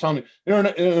fine. But she's telling me you're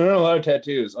not allowed of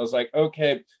tattoos. I was like,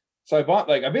 okay. So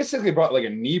I basically bought like a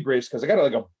knee brace because I got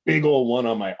like a big old one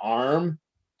on my arm.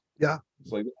 Yeah.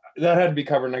 It's like that had to be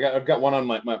covered, and I've got one on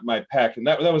my pec, and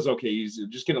that was okay. Easy,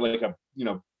 just get it like a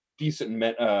decent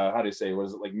how do you say,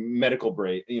 was it like medical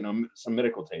brace, some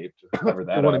medical tape to cover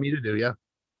that. What wanted me to do, yeah.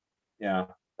 Yeah.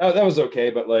 That was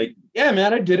okay, but like, yeah,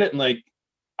 man, I did it, and like,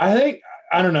 I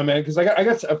don't know, man, because I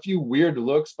got a few weird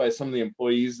looks by some of the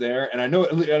employees there, and I knew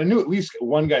at least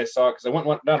one guy saw it because I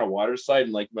went down a water slide,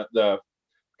 and like the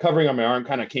covering on my arm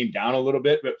kind of came down a little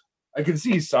bit, but I could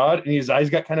see he saw it, and his eyes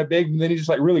got kind of big, and then he just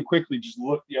like really quickly just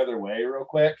looked the other way real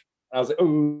quick. And I was like,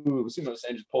 oh, as soon as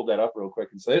I just pulled that up real quick,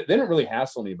 and so they didn't really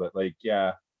hassle me, but like,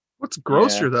 yeah. What's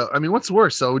grosser though? I mean, what's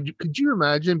worse? So could you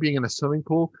imagine being in a swimming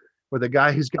pool with a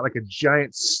guy who's got like a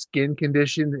giant skin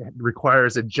condition that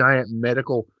requires a giant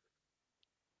medical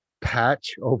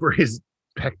patch over his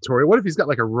pectoral? What if he's got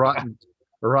like a rotten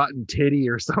titty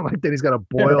or something like that? He's got a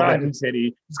boil. Rotten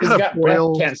titty. He's got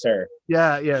breast cancer.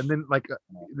 Yeah, and then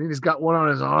then he's got one on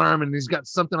his arm, and he's got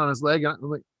something on his leg. I'm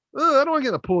like, oh, I don't want to get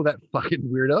in the pool with that fucking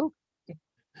weirdo.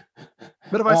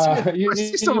 But if I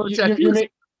see someone with tattoos,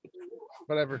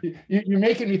 whatever. You're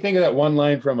making me think of that one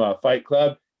line from Fight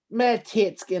Club. My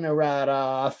tit's gonna rot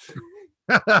off.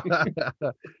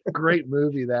 Great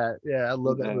movie that. Yeah, I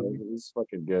love that movie. It's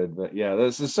fucking good. But yeah,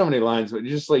 there's so many lines, but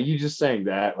you just saying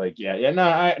that, like, no,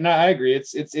 I agree.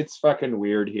 It's fucking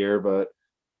weird here, but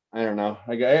I don't know.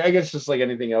 I guess just like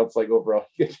anything else, like overall,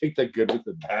 you can take the good with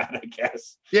the bad, I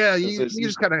guess. Yeah, you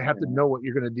just kind of have to know what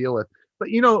you're going to deal with. But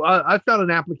I found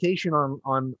an application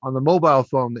on the mobile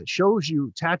phone that shows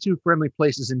you tattoo-friendly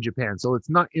places in Japan, so it's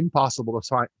not impossible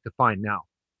to find now.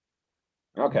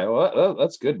 Okay, well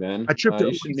that's good, man. I tripped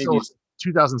it until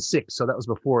 2006, so that was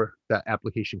before that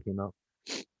application came out.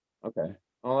 Okay,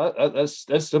 well that's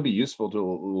still be useful to a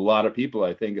lot of people,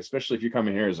 I think, especially if you're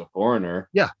coming here as a foreigner.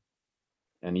 Yeah,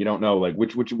 and you don't know like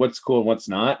what's cool and what's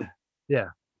not. Yeah,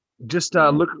 just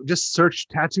just search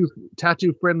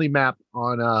tattoo friendly map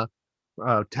on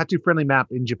tattoo friendly map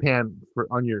in Japan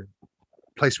on your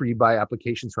place where you buy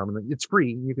applications from, and it's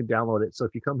free. You can download it. So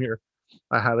if you come here,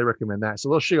 I highly recommend that. So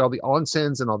they'll show you all the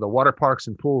onsens and all the water parks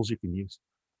and pools you can use.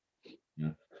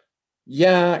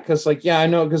 Yeah, because I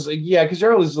know, because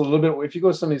you're always a little bit, if you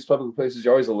go to some of these public places,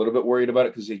 you're always a little bit worried about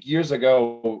it, because like years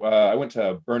ago I went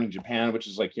to Burning Japan, which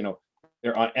is like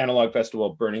their analog festival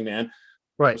of Burning Man.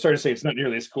 Right. I'm sorry to say it's not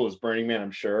nearly as cool as Burning Man,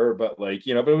 I'm sure, but like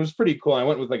but it was pretty cool. I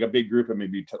went with like a big group of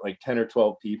maybe like 10 or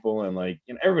 12 people, and like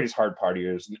everybody's hard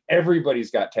partiers and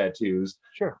everybody's got tattoos.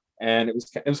 Sure. And it was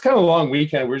kind of a long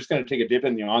weekend. We're just going to take a dip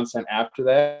in the onsen after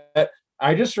that.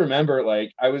 I just remember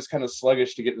like I was kind of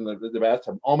sluggish to get in the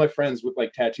bathtub. All my friends with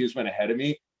like tattoos went ahead of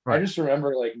me. Right. I just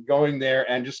remember like going there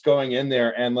and just going in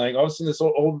there, and like all of a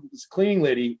sudden this cleaning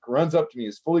lady runs up to me,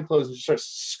 is fully clothed, and just starts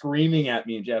screaming at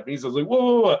me in Japanese. I was like,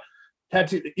 whoa.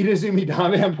 Tattoo, Itazumi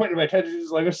Dame. I'm pointing to my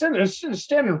tattoos. Like I'm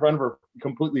standing in front of her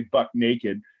completely buck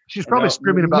naked. She's probably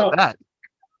screaming about that.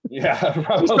 Yeah,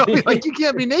 probably like, you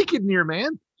can't be naked in here,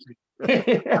 man.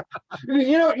 Yeah.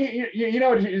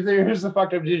 Here's the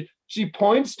fucked up. She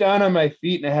points down on my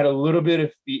feet, and I had a little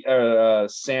bit of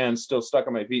sand still stuck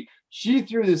on my feet. She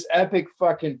threw this epic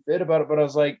fucking fit about it, but I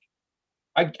was like,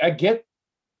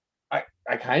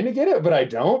 I kind of get it, but I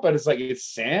don't. But it's like, it's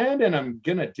sand, and I'm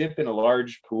gonna dip in a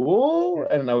large pool,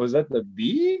 and I was at the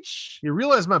beach. You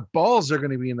realize my balls are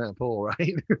gonna be in that pool,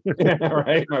 right? Yeah,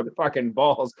 right. My fucking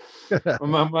balls.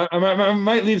 I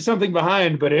might leave something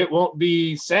behind, but it won't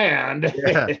be sand.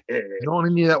 Yeah. You don't want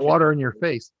any of that water in your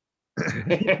face.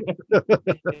 I'm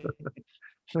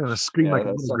gonna scream like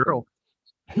a little girl.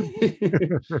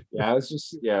 Yeah,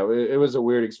 it was a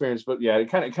weird experience, but yeah, it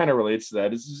kind of relates to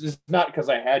that. It's not because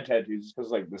I had tattoos, it's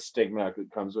because like the stigma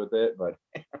that comes with it. But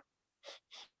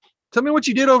tell me what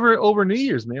you did over New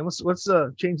Year's, man. Let's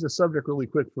change the subject really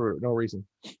quick for no reason.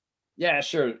 Yeah,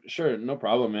 sure, no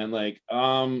problem, man. Like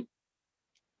I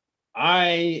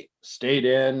stayed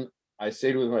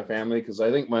with my family because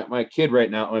I think my kid right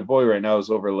now, my boy right now, is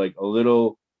over like a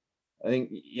little, I think,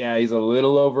 yeah, he's a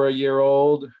little over a year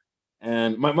old.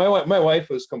 And my wife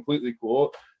was completely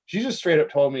cool. She just straight up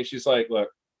told me, she's like, look,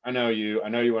 I know you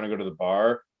want to go to the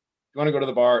bar, you want to go to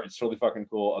the bar? It's totally fucking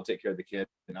cool. I'll take care of the kid.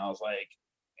 And I was like,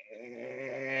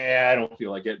 I don't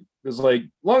feel like it. Because like,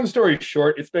 long story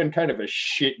short, it's been kind of a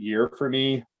shit year for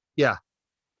me. Yeah.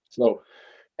 So,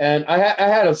 and I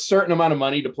had a certain amount of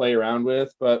money to play around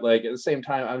with, but like at the same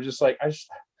time, I'm just like,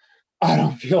 I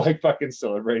don't feel like fucking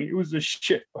celebrating. It was a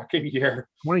shit fucking year.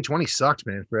 2020 sucked,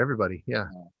 man, for everybody. Yeah.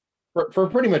 For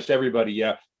pretty much everybody,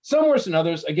 yeah. Some worse than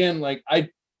others. Again, like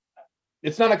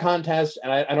it's not a contest,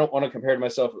 and I don't want to compare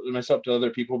myself to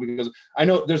other people because I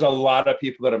know there's a lot of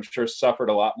people that I'm sure suffered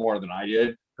a lot more than I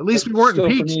did. At least we weren't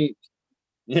in peak.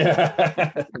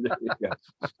 Yeah.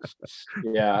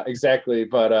 Yeah, exactly.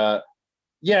 But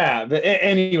yeah, but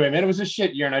anyway, man, it was a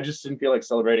shit year, and I just didn't feel like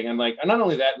celebrating. And like, and not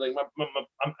only that, like,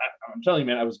 I'm telling you,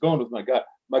 man, I was going with my gut.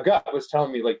 My gut was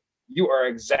telling me, like, you are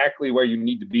exactly where you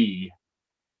need to be,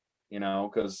 you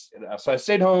know. Because so I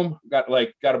stayed home,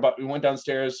 we went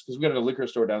downstairs because we got a liquor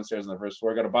store downstairs on the first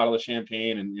floor. Got a bottle of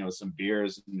champagne and some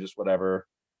beers and just whatever,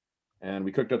 and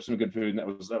we cooked up some good food, and that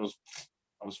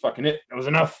was fucking it. That was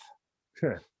enough.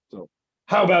 Sure. So.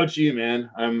 How about you, man?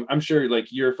 I'm sure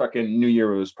like your fucking New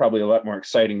Year was probably a lot more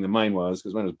exciting than mine was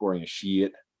because mine was boring as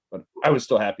shit, but I was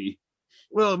still happy.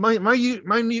 Well, my New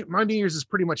Year's is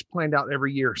pretty much planned out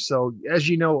every year. So as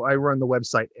you know, I run the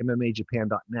website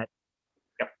MMAjapan.net.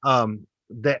 Yep.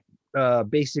 That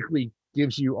basically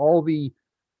gives you all the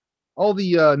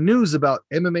news about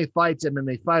MMA fights,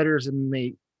 MMA fighters,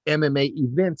 MMA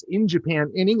events in Japan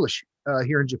in English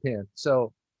here in Japan.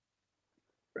 So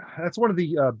that's one of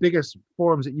the biggest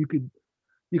forums that you can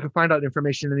find out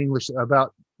information in English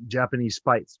about Japanese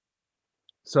fights.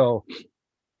 So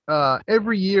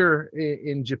every year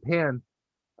in Japan,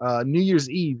 New Year's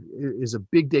Eve is a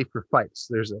big day for fights.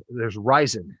 There's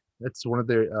Ryzen. That's one of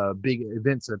their big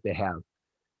events that they have,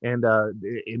 and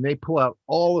they pull out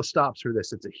all the stops for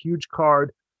this. It's a huge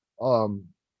card,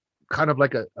 kind of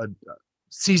like a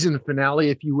season finale,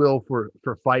 if you will, for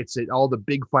fights. All the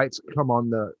big fights come on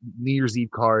the New Year's Eve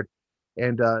card,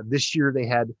 and this year they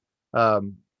had a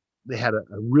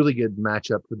really good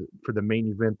matchup for the main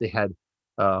event. They had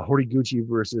Horiguchi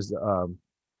versus and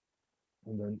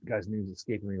the guy's name is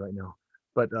escaping me right now,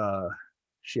 but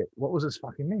shit, what was his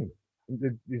fucking name?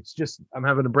 It's just, I'm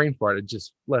having a brain fart. It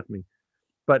just left me.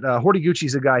 But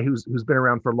Horiguchi's a guy who's been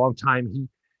around for a long time.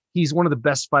 He's one of the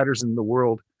best fighters in the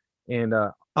world, and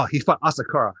he fought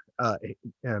Asakara,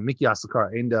 Miki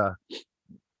Asakara,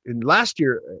 and last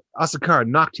year Asakara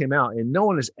knocked him out, and no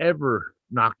one has ever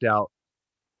knocked out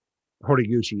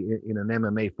Horiguchi in an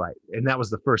MMA fight, and that was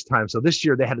the first time. So this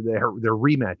year they had their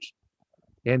rematch,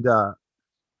 and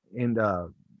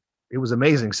it was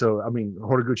amazing. So I mean,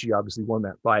 Horiguchi obviously won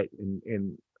that fight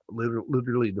in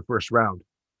literally the first round,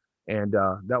 and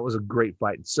that was a great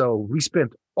fight. So we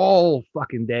spent all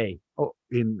fucking day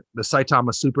in the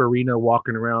Saitama Super Arena,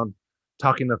 walking around,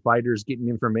 talking to fighters, getting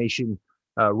information,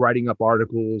 writing up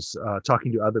articles,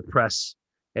 talking to other press,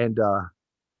 and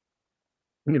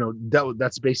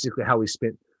that's basically how we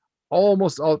spent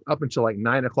almost all up until like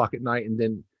 9 o'clock at night. And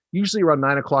then usually around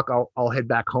 9 o'clock, I'll head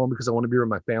back home because I want to be with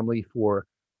my family for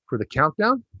the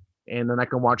countdown, and then I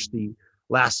can watch the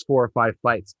last 4 or 5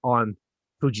 fights on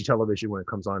Fuji Television when it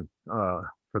comes on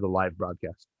for the live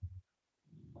broadcast.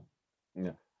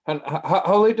 Yeah. And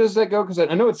how late does that go? Because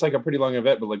I know it's like a pretty long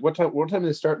event, but like what time do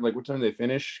they start and like what time do they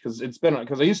finish? Because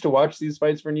I used to watch these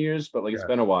fights for New Year's, but like it's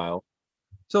been a while.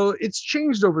 So it's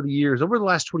changed over the years. Over the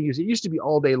last 20 years, it used to be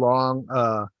all day long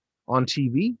on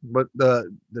TV, but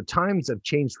the times have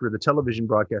changed for the television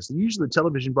broadcast. And usually the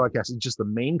television broadcast is just the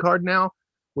main card now,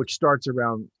 which starts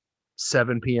around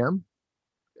 7 p.m.,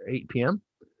 8 p.m.,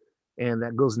 and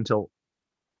that goes until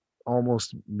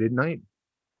almost midnight.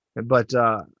 But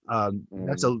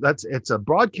it's a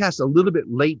broadcast a little bit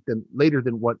later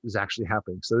than what is actually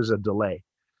happening. So there's a delay.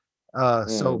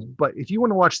 But if you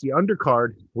want to watch the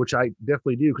undercard, which I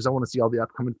definitely do because I want to see all the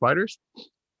upcoming fighters,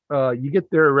 you get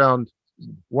there around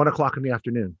 1 o'clock in the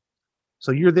afternoon.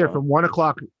 So you're there from 1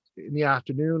 o'clock in the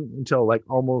afternoon until like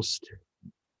almost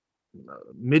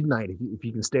midnight if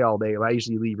you can stay all day. I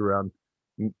usually leave around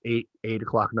 8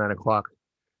 o'clock, 9 o'clock,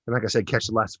 and like I said, catch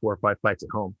the last 4 or 5 fights at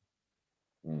home.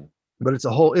 But it's a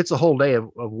whole day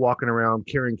of walking around,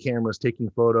 carrying cameras, taking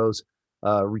photos,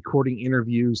 recording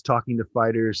interviews, talking to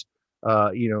fighters,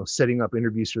 setting up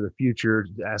interviews for the future,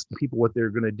 asking people what they're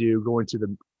going to do, going to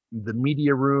the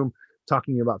media room,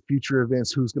 talking about future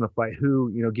events, who's going to fight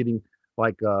who, getting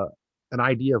like an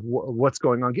idea of what's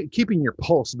going on, keeping your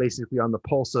pulse basically on the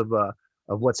pulse of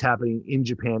what's happening in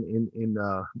Japan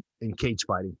in cage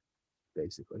fighting,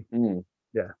 basically.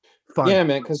 Yeah, fun. Yeah,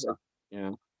 man. Because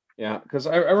Yeah, because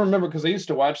I remember because I used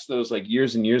to watch those like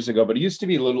years and years ago, but it used to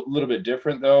be a little bit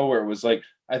different though, where it was like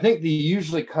I think they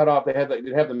usually cut off. They'd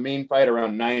have the main fight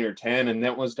around 9 or 10, and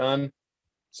that was done.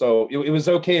 So it was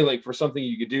okay, like for something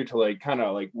you could do to like kind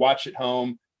of like watch at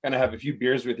home, kind of have a few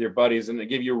beers with your buddies, and they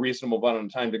give you a reasonable amount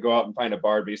of time to go out and find a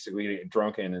bar, basically to get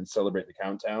drunk in and celebrate the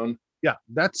countdown. Yeah,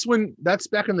 that's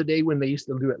back in the day when they used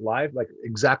to do it live, like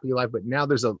exactly live. But now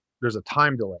there's a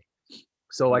time delay.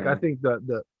 So like I think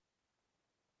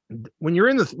when you're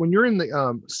in the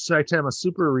Saitama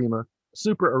Super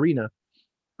Arena,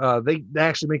 they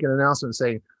actually make an announcement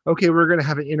saying, okay, we're going to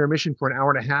have an intermission for an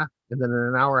hour and a half, and then in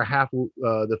an hour and a half,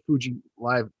 the Fuji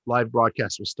live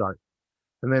broadcast will start,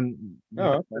 and then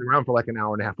around for like an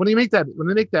hour and a half. When they make that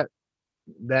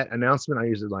announcement, I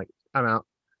usually like I'm out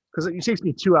because it takes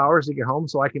me 2 hours to get home,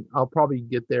 so I'll probably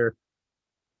get there,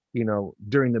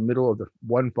 during the middle of the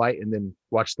one fight, and then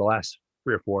watch the last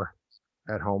 3 or 4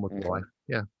 at home with the wife.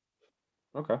 Yeah.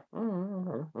 Okay.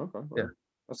 Okay. Yeah.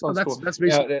 That sounds cool. That's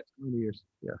basically 20 years.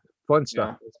 Yeah. Fun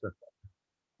stuff. Yeah.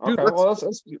 Dude, okay.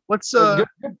 let's good.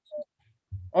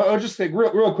 I'll just think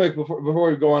real quick before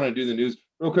we go on and do the news.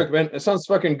 Real quick, man. It sounds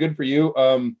fucking good for you.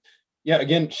 Yeah.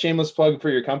 Again, shameless plug for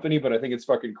your company, but I think it's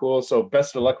fucking cool. So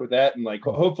best of luck with that, and like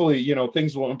hopefully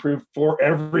things will improve for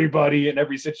everybody in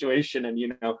every situation, and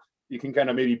you can kind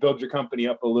of maybe build your company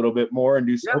up a little bit more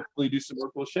and hopefully do some more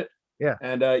cool shit. Yeah.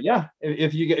 And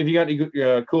if you got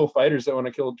any cool fighters that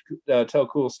want to tell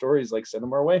cool stories, like send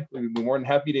them our way. We'd be more than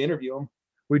happy to interview them.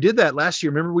 We did that last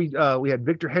year. Remember we had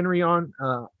Victor Henry on,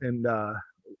 and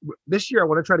this year I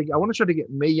want to try to get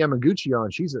Mei Yamaguchi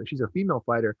on. She's a female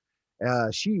fighter.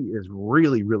 She is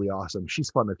really, really awesome.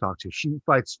 She's fun to talk to. She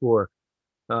fights for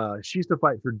she used to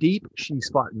fight for Deep. She's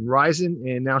fought in Ryzen,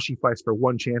 and now she fights for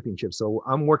One Championship. So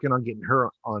I'm working on getting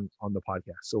her on the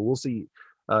podcast. So we'll see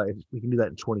if we can do that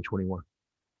in 2021.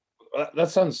 That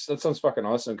sounds fucking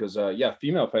awesome. Because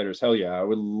female fighters, hell yeah, I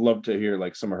would love to hear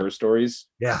like some of her stories.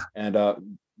 Yeah. And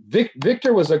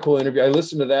Victor was a cool interview. I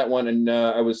listened to that one, and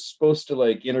I was supposed to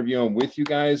like interview him with you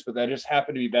guys, but that just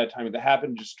happened to be bad timing. That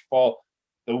happened just to fall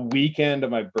the weekend of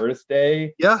my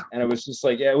birthday. Yeah. And it was just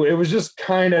like, it was just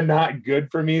kind of not good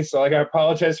for me. So like, I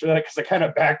apologize for that, because I kind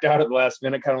of backed out at the last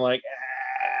minute, kind of like,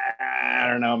 I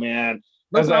don't know, man.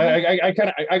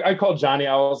 I called Johnny.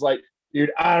 I was like,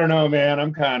 dude, I don't know, man.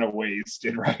 I'm kind of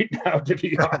wasted right now, to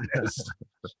be honest.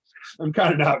 I'm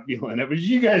kind of not feeling it, but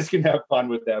you guys can have fun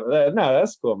with that. But no,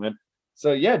 that's cool, man.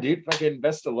 So yeah, dude, fucking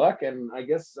best of luck. And I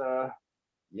guess, I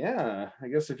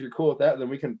guess if you're cool with that, then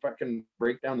we can fucking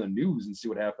break down the news and see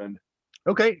what happened.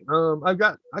 Okay. I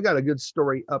got a good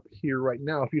story up here right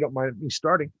now, if you don't mind me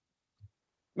starting.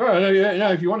 No,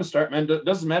 if you want to start, man,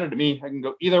 doesn't matter to me. I can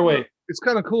go either way. It's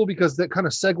kind of cool because that kind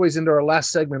of segues into our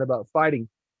last segment about fighting.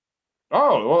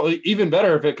 Oh, well, even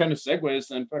better if it kind of segues,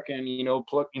 then fucking,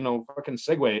 fucking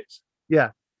segues. Yeah.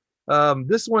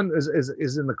 This one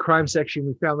is in the crime section.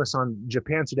 We found this on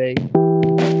Japan Today.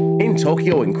 In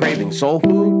Tokyo and craving soul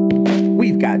food?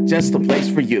 We've got just the place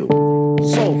for you.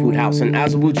 Soul Food House in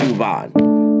Azabu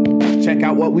Check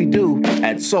out what we do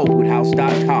at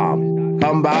soulfoodhouse.com.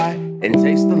 Come by and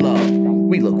taste the love.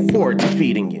 We look forward to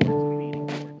feeding you.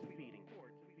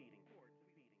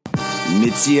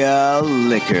 Mitsuya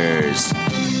Liquors.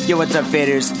 Yo, what's up,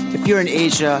 faders? If you're in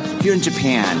Asia, if you're in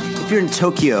Japan, if you're in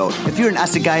Tokyo, if you're in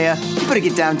Asagaya, you better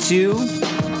get down to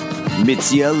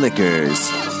Mitsuya Liquors.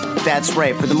 That's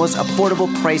right, for the most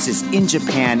affordable prices in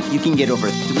Japan, you can get over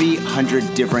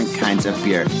 300 different kinds of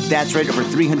beer. That's right, over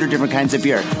 300 different kinds of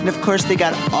beer. And of course, they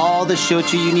got all the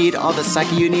shochu you need, all the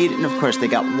sake you need, and of course, they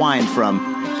got wine from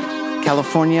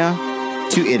California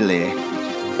to Italy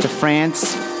to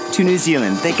France to New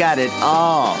Zealand. They got it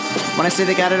all. When I say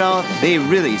they got it all, they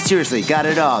really, seriously got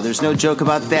it all. There's no joke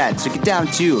about that. So get down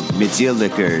to Mitsuya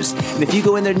Liquors. And if you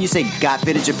go in there and you say, Got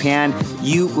Faded Japan,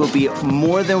 you will be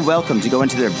more than welcome to go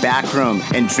into their back room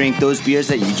and drink those beers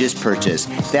that you just purchased.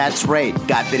 That's right,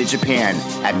 Got Faded Japan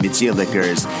at Mitsuya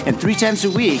Liquors. And 3 times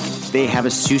a week, they have a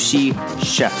sushi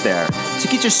chef there. So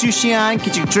get your sushi on,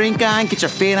 get your drink on, get your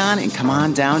fade on, and come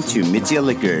on down to Mitsuya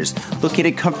Liquors,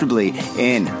 located comfortably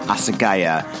in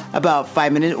Asagaya, about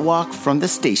 5-minute walk from the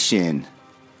station.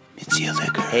 Mitsuya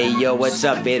Liquors. Hey, yo, what's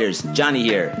up, Vaders? Johnny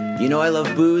here. You know I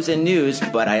love booze and news,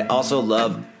 but I also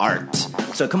love art.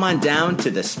 So come on down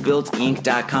to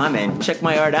thespiltink.com and check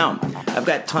my art out. I've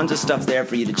got tons of stuff there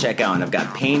for you to check out. And I've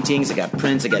got paintings, I got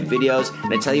prints, I got videos.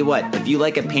 And I tell you what, if you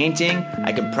like a painting,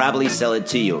 I could probably sell it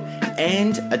to you.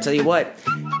 And I tell you what,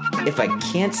 if I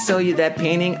can't sell you that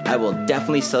painting, I will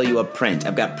definitely sell you a print.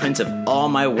 I've got prints of all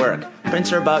my work.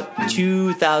 Prints are about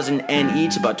 2,000 N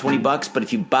each, about $20, but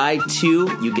if you buy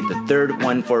 2, you get the third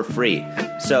one for free.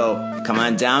 So come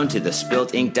on down to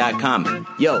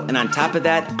thespiltink.com. Yo, and on top of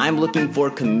that, I'm looking for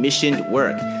commissioned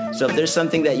work. So if there's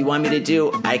something that you want me to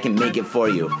do, I can make it for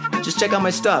you. Just check out my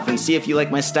stuff and see if you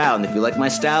like my style. And if you like my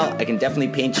style, I can definitely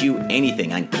paint you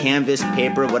anything on canvas,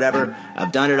 paper, whatever.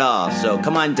 I've done it all. So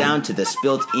come on down to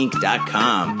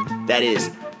thespiltink.com. That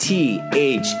is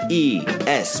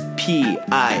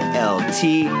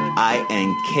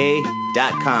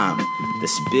THESPILTINK.com.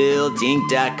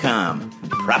 Thespiltink.com.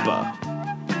 Proper.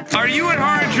 Are you at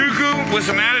Harajuku with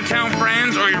some out-of-town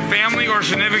friends or your family or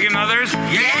significant others?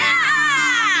 Yeah!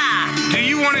 Do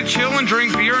you want to chill and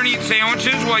drink beer and eat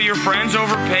sandwiches while your friends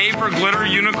overpay for glitter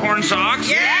unicorn socks?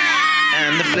 Yeah!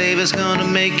 And the flavor's gonna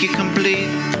make you complete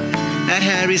at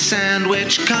Harry's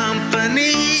Sandwich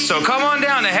Company. So come on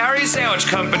down to Harry's Sandwich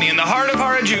Company in the heart of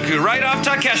Harajuku, right off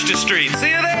Takeshita Street. See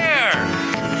you there!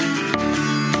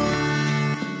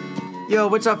 Yo,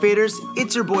 what's up, faders?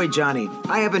 It's your boy Johnny.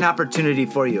 I have an opportunity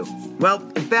for you. Well,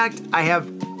 in fact, I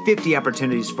have 50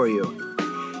 opportunities for you.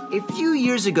 A few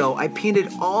years ago, I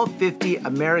painted all 50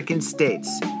 American states.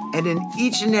 And in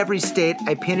each and every state,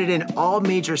 I painted in all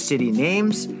major city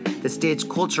names, the state's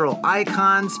cultural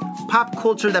icons, pop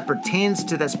culture that pertains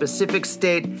to that specific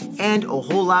state, and a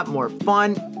whole lot more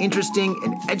fun, interesting,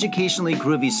 and educationally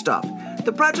groovy stuff.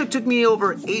 The project took me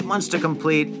over 8 months to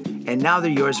complete, and now they're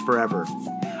yours forever.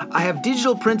 I have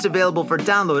digital prints available for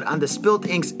download on the Spilt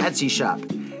Ink's Etsy shop.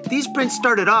 These prints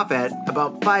started off at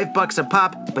about $5 a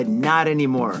pop, but not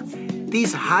anymore.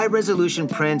 These high-resolution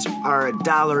prints are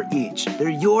 $1 each. They're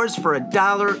yours for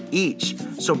 $1 each.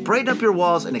 So brighten up your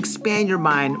walls and expand your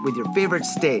mind with your favorite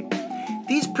state.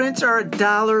 These prints are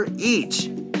 $1 each,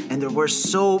 and they're worth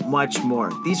so much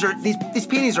more. These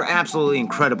paintings are absolutely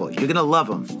incredible. You're gonna love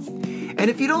them. And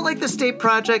if you don't like the state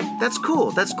project, that's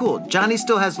cool. Johnny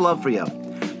still has love for you.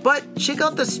 But check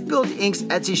out the Spilt Ink's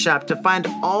Etsy shop to find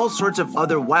all sorts of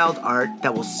other wild art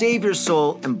that will save your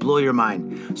soul and blow your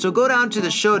mind. So go down to the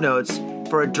show notes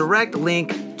for a direct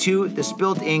link to the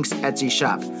Spilt Ink's Etsy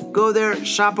shop. Go there,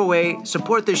 shop away,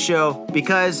 support the show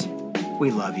because we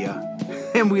love you.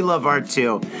 And we love art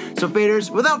too. So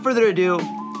faders, without further ado,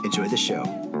 enjoy the show.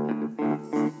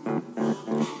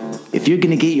 If you're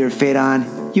gonna get your fade on,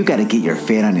 you gotta get your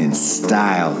fade on in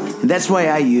style. And that's why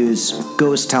I use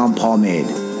Ghost Town Pomade.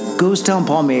 Ghost Town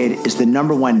Pomade is the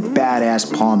 #1 badass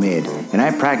pomade, and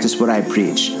I practice what I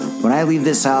preach. When I leave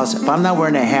this house, if I'm not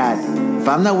wearing a hat, if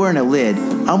I'm not wearing a lid,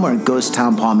 I'm wearing Ghost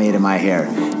Town Pomade in my hair.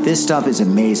 This stuff is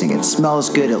amazing. It smells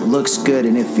good, it looks good,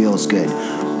 and it feels good.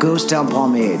 Ghost Town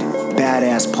Pomade,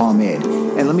 badass pomade.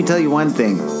 And let me tell you one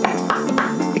thing.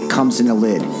 It comes in a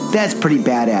lid. That's pretty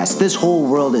badass. This whole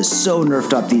world is so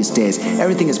nerfed up these days.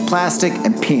 Everything is plastic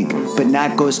and pink, but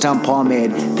not Ghost Town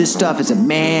Pomade. This stuff is a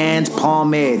man's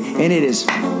pomade, and it is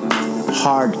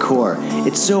hardcore.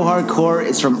 It's so hardcore,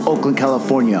 it's from Oakland,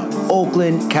 California.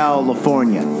 Oakland,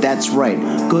 California. That's right.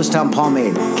 Ghost Town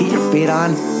Pomade. Get your fade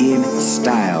on in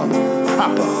style.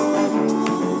 Proper.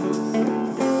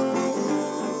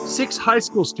 6 high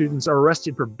school students are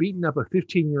arrested for beating up a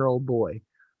 15-year-old boy.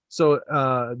 So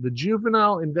the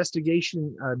Juvenile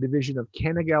Investigation Division of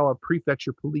Kanagawa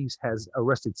Prefecture Police has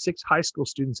arrested 6 high school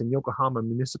students in Yokohama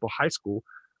Municipal High School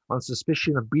on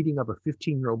suspicion of beating up a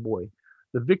 15-year-old boy.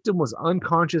 The victim was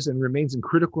unconscious and remains in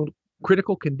critical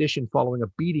condition following a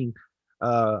beating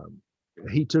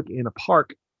he took in a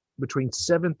park between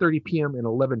 7:30 p.m. and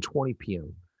 11:20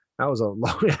 p.m. That was a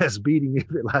long-ass beating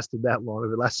if it lasted that long,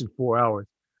 if it lasted 4 hours.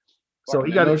 So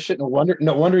he got no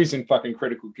wonder he's in fucking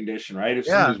critical condition, right? If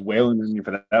somebody's wailing on you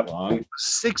for that long.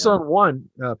 6-on-1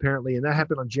 apparently, and that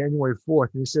happened on January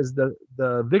 4th. And he says the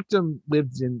victim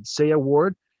lived in Seiya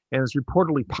Ward and is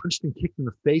reportedly punched and kicked in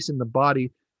the face and the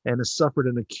body and has suffered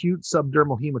an acute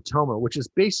subdermal hematoma, which is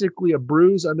basically a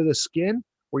bruise under the skin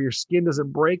where your skin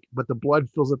doesn't break, but the blood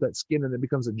fills up that skin and it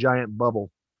becomes a giant bubble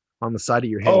on the side of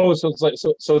your head. Oh, so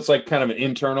it's like kind of an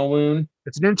internal wound.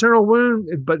 It's an internal wound,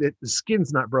 but the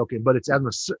skin's not broken, but it's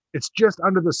just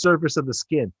under the surface of the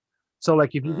skin. So,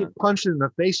 like if you get punched in the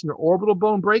face and your orbital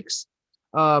bone breaks,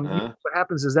 what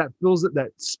happens is that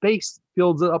space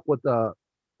fills up with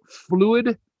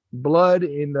fluid, blood,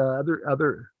 and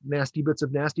other nasty bits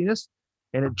of nastiness,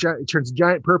 and it turns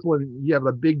giant purple, and you have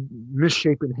a big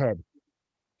misshapen head.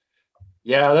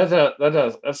 Yeah,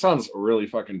 that sounds really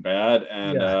fucking bad.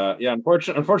 And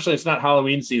unfortunately it's not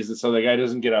Halloween season, so the guy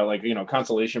doesn't get a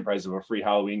consolation prize of a free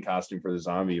Halloween costume for the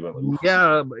zombie. But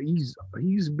but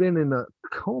he's been in a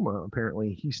coma.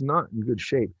 Apparently, he's not in good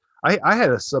shape. I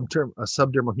had a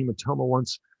subdermal hematoma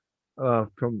once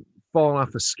from falling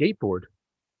off a skateboard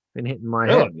and hitting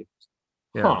my head.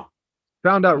 Yeah. Huh.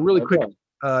 Found out really quick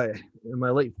Okay. in my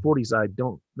late 40s, I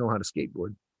don't know how to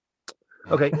skateboard.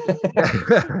 Okay.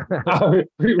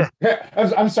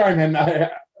 I'm sorry, man.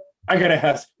 I gotta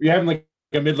ask. Are you having like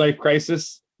a midlife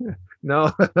crisis?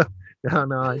 No,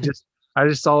 no. I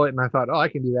just saw it and I thought, oh, I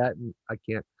can do that, and I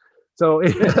can't. So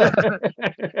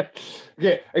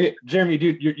okay, Jeremy,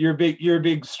 dude, you're big. You're a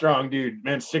big, strong dude,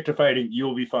 man. Stick to fighting.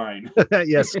 You'll be fine.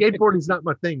 yeah, skateboarding's not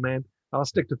my thing, man. I'll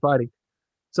stick to fighting.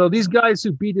 So these guys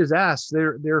who beat his ass,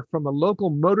 they're from a local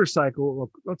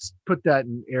motorcycle. Let's put that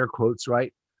in air quotes,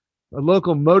 right? A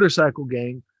local motorcycle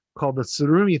gang called the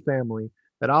Tsurumi family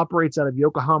that operates out of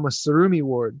Yokohama's Tsurumi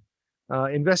ward.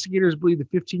 Investigators believe the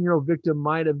 15-year-old victim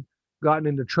might have gotten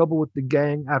into trouble with the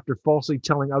gang after falsely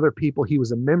telling other people he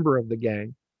was a member of the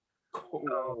gang.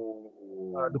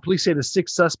 The police say the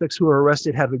 6 suspects who were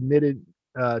arrested have admitted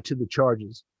to the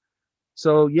charges.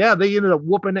 So yeah, they ended up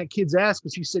whooping that kid's ass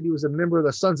because he said he was a member of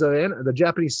the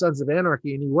Japanese Sons of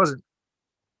Anarchy, and he wasn't.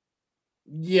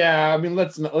 Yeah, I mean,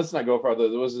 let's not go farther.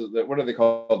 What are they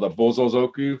called? The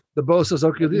Bozozoku? The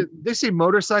Bozozoku. They say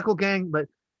motorcycle gang, but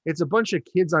it's a bunch of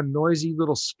kids on noisy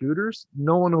little scooters.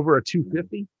 No one over a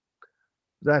 250.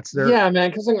 That's their. Yeah, man.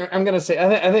 Because I'm gonna say,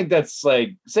 I think that's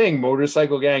like saying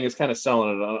motorcycle gang is kind of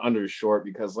selling it under short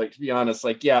because, like, to be honest,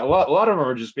 like, yeah, a lot of them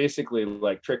are just basically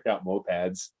like tricked out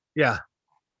mopeds. Yeah.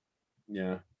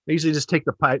 Yeah. They usually just take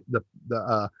the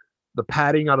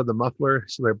padding out of the muffler,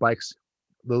 so their bikes,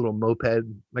 the little moped,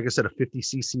 like I said, a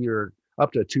 50cc or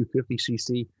up to a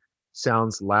 250cc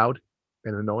sounds loud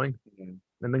and annoying, and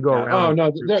then go around.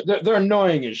 Oh no, they're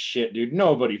annoying as shit, dude.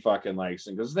 Nobody fucking likes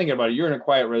them because thinking about it, you're in a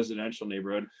quiet residential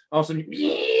neighborhood. All of a sudden,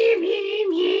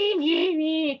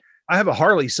 I have a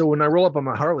Harley, so when I roll up on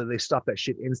my Harley, they stop that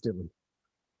shit instantly.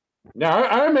 Now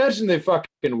I imagine they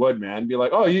fucking would, man. Be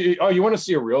like, you want to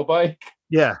see a real bike?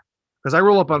 Yeah, because I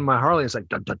roll up on my Harley, it's like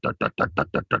dun, dun, dun, dun, dun, dun,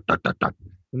 dun, dun, dun, dun.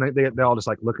 And they all just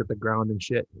like look at the ground and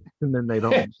shit, and then they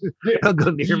don't they'll go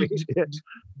near me.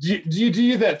 Do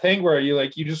you that thing where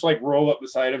you just like roll up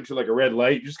beside him to like a red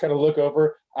light? You just kind of look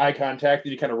over, eye contact,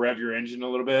 and you kind of rev your engine a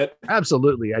little bit.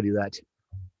 Absolutely, I do that.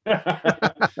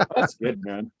 That's good,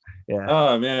 man. Yeah.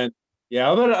 Oh man. Yeah.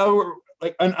 I'm gonna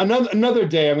like another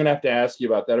day. I'm gonna have to ask you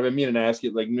about that. I've been meaning to ask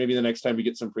you, like, maybe the next time we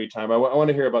get some free time. I want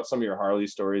to hear about some of your Harley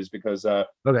stories because okay.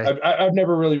 I've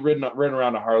never really ridden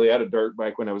around a Harley. I had a dirt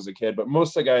bike when I was a kid, but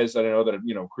most of the guys that I know that have,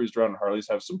 cruised around on Harleys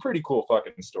have some pretty cool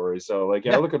fucking stories. So like,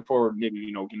 yeah, looking forward, maybe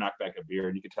you can knock back a beer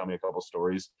and you can tell me a couple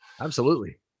stories.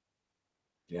 Absolutely.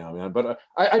 Yeah, man. But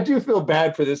I do feel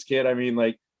bad for this kid. I mean,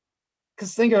 like,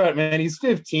 because think about it, man. He's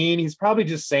 15. He's probably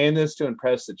just saying this to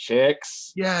impress the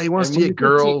chicks. Yeah, he wants to get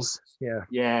girls. Yeah.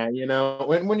 Yeah,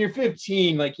 when you're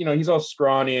 15, like, he's all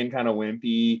scrawny and kind of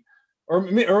wimpy, or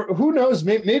who knows?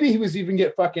 Maybe he was even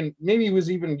getting fucking. He was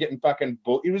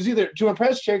either to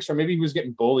impress chicks, or maybe he was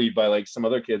getting bullied by like some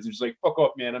other kids. He's like, "Fuck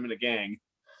off, man! I'm in a gang."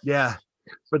 Yeah,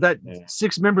 but that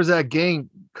 6 members of that gang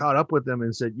caught up with him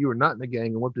and said, "You were not in the gang,"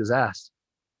 and whooped his ass.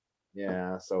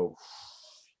 Yeah. So.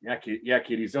 Yeah,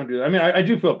 kiddies, don't do that. I mean, I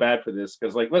do feel bad for this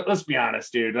because, like, let's be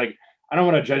honest, dude. Like, I don't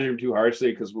want to judge him too harshly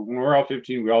because when we're all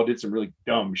 15, we all did some really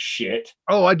dumb shit.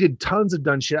 Oh, I did tons of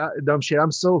dumb shit.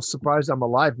 I'm so surprised I'm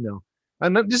alive now.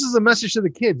 And this is a message to the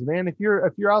kids, man. If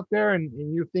you're out there and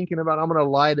you're thinking about, I'm gonna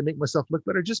lie to make myself look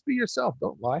better, just be yourself.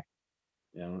 Don't lie.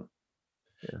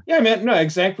 Yeah, man. No,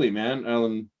 exactly,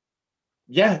 man.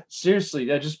 Yeah, seriously,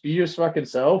 just be your fucking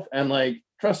self, and like,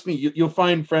 trust me, you'll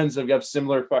find friends that have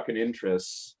similar fucking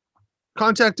interests.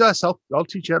 Contact us. I'll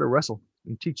teach you how to wrestle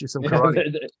and teach you some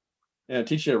karate.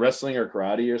 Teach you wrestling or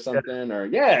karate or something, or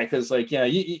because like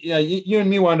you and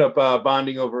me wound up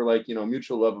bonding over like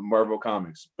mutual love of Marvel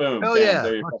Comics. Boom. Oh bam, yeah,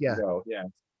 there go. Yeah.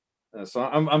 So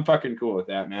I'm fucking cool with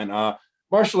that, man.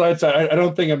 Martial arts, I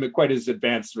don't think I'm quite as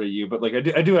advanced as you, but like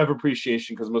I do have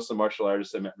appreciation because most of the martial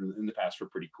artists I met in the past were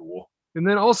pretty cool. And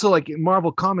then also like in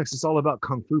Marvel Comics, it's all about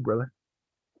kung fu, brother.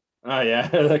 Oh yeah,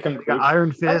 like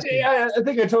Iron Fist. I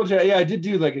think I told you. Yeah, I did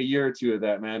do like a year or two of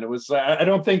that, man. It was. I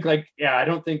don't think I'm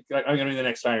gonna be the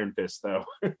next Iron Fist though.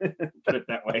 Put it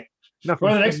that way.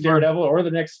 Or the next Daredevil, or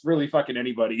the next really fucking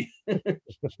anybody.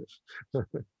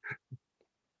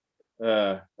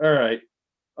 All right.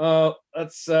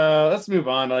 Let's move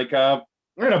on. Like,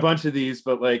 we're in a bunch of these,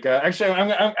 but like, actually,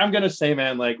 I'm gonna say,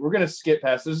 man, like, we're gonna skip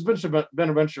past. There's been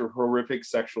a bunch of horrific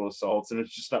sexual assaults, and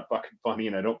it's just not fucking funny,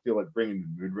 and I don't feel like bringing the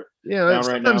mood down right now.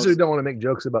 Sometimes we don't want to make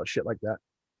jokes about shit like that.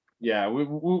 Yeah,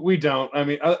 we don't. I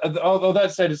mean, although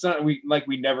that said, it's not we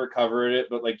never covered it,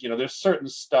 but like, there's certain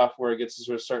stuff where it gets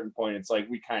to a certain point, it's like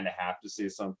we kind of have to say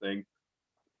something.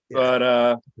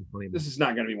 Yeah, but this is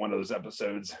not gonna be one of those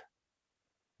episodes.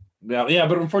 Yeah,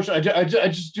 but unfortunately, I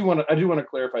just do want to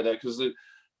clarify that because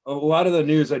a lot of the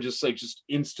news I just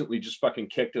instantly just fucking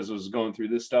kicked as I was going through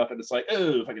this stuff, and it's like,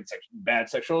 oh, fucking bad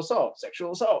sexual assault.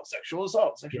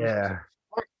 Yeah,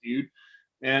 Fuck, dude.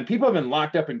 And people have been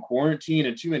locked up in quarantine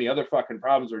and too many other fucking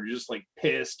problems are just like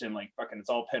pissed and like fucking it's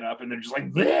all pent up and they're just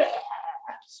like, bleh!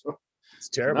 So it's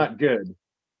terrible. Not good.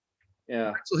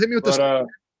 Yeah. So hit me with this.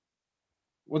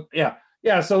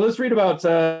 Yeah. So let's read about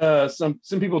some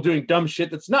people doing dumb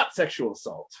shit that's not sexual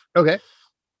assault. Okay.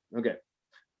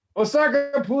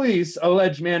 Osaka police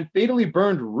allege man fatally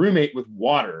burned roommate with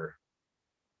water.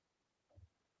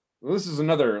 Well, this is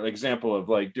another example of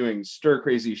like doing stir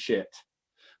crazy shit.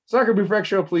 Osaka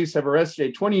Prefectural Police have arrested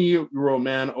a 20-year-old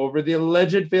man over the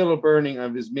alleged fatal burning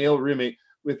of his male roommate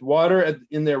with water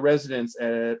in their residence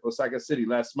at Osaka City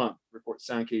last month, reports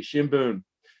Sankei Shimbun.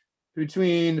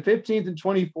 Between the 15th and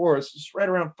 24th, just right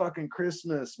around fucking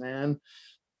Christmas, man.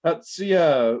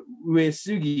 Tatsuya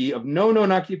Uesugi of no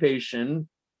known occupation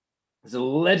is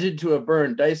alleged to have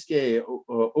burned Daisuke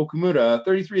Okumura,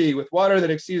 33, with water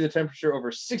that exceeded the temperature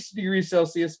over 60 degrees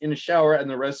Celsius in a shower in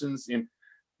the residence in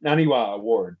Naniwa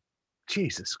Ward.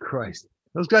 Jesus Christ.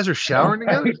 Those guys are showering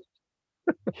together?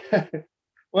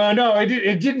 Well, no,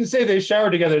 it didn't say they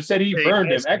showered together. It said he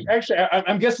burned him. Actually,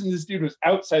 I'm guessing this dude was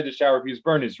outside the shower if he was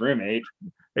burning his roommate.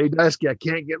 Hey, Daisuke, I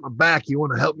can't get my back. You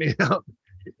want to help me out?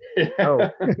 Oh,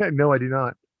 no, I do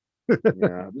not.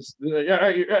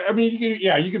 I mean,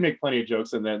 you can make plenty of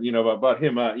jokes in that, about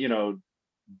him,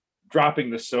 dropping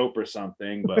the soap or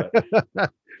something, but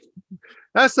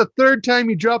that's the third time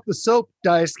you dropped the soap,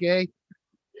 Daisuke.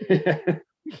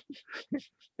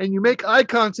 And you make eye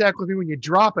contact with me when you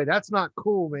drop it. That's not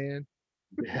cool, man.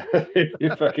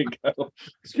 You fucking go.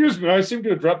 Excuse me, I seem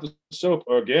to have dropped the soap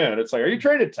again. It's like, are you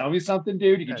trying to tell me something,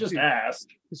 dude? You can just ask.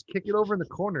 Just kick it over in the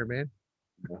corner, man.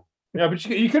 Yeah, but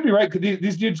you could be right.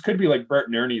 These dudes could be like Bert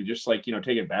and Ernie, just like,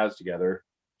 taking baths together.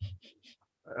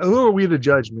 Who are we to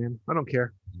judge, man? I don't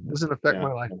care. It doesn't affect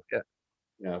my life.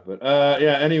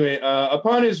 Anyway,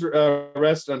 upon his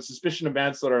arrest on suspicion of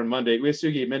manslaughter on Monday,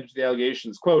 Uesugi admitted to the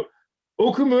allegations, quote,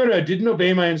 Okumura didn't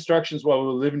obey my instructions while we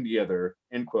were living together,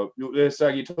 end quote.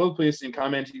 Uesugi told police in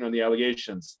commenting on the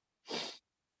allegations.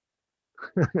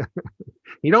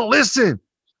 He don't listen.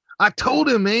 I told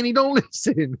him, man, he don't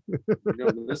listen.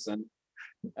 Moved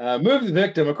the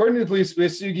victim. According to the police,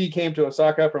 Uesugi came to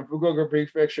Osaka from Fukuoka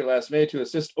Prefecture last May to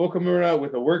assist Okumura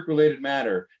with a work-related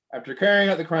matter. After carrying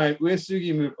out the crime,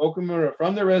 Uesugi moved Okumura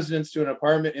from the residence to an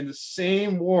apartment in the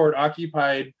same ward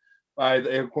occupied by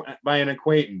an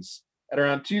acquaintance. At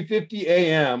around 2:50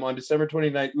 a.m. on December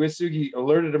 29th, Uesugi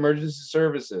alerted emergency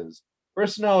services.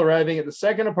 Personnel arriving at the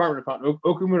second apartment found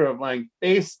Okumura lying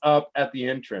face up at the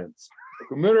entrance.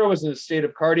 Okumura was in a state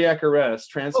of cardiac arrest,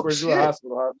 transported to a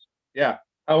hospital. Yeah.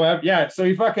 However, so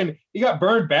he got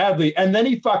burned badly, and then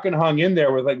he fucking hung in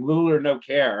there with like little or no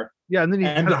care. Yeah, and then he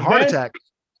had a heart attack.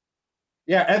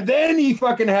 Yeah, and then he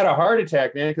fucking had a heart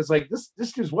attack, man. Because like this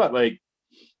dude's what, like,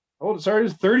 he was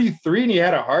 33 and he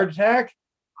had a heart attack.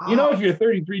 If you're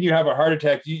 33 and you have a heart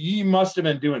attack, you must have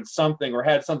been doing something or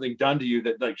had something done to you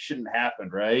that like shouldn't happen,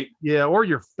 right? Yeah, or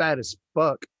you're fat as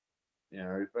fuck.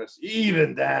 Yeah,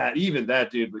 even that,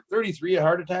 dude. With 33, a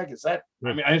heart attack, is that?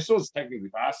 I mean, I suppose it's technically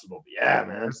possible, but yeah,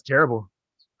 man, it's terrible.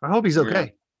 I hope he's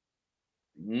okay.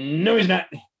 No, he's not.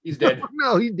 He's dead.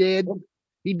 No, he did.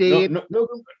 He did.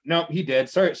 No, he did.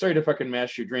 Sorry to fucking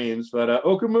mash your dreams, but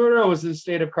Okumura was in a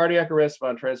state of cardiac arrest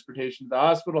upon transportation to the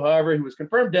hospital. However, he was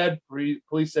confirmed dead.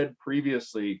 Police said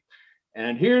previously.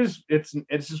 And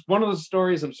it's just one of those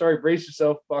stories. I'm sorry, brace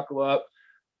yourself, buckle up,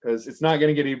 because it's not going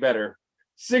to get any better.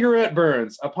 Cigarette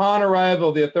burns. Upon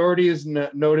arrival, the authorities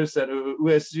noticed that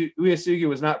Uesugi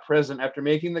was not present. After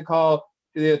making the call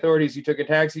to the authorities, he took a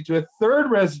taxi to a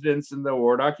third residence in the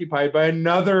ward occupied by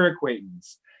another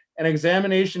acquaintance. An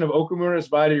examination of Okumura's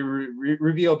body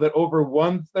revealed that over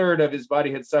 1/3 of his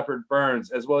body had suffered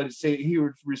burns, as well as he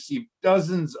received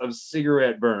dozens of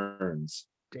cigarette burns.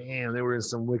 Damn, they were in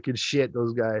some wicked shit,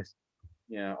 those guys.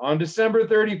 Yeah. On December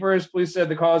 31st, police said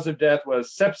the cause of death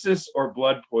was sepsis or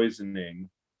blood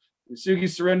poisoning. Uesugi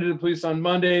surrendered to the police on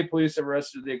Monday. Police have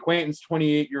arrested the acquaintance,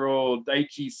 28-year-old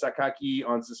Daichi Sakaki,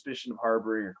 on suspicion of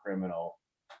harboring a criminal.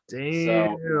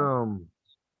 Damn.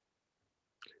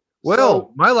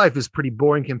 Well, my life is pretty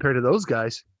boring compared to those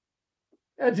guys.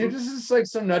 Yeah, dude, this is like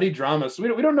some nutty drama. So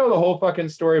we don't know the whole fucking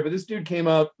story, but this dude came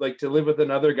up like to live with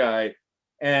another guy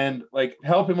and like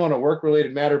help him on a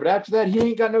work-related matter. But after that, he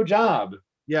ain't got no job.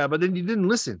 Yeah, but then you didn't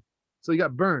listen, so you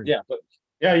got burned. Yeah, but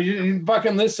you didn't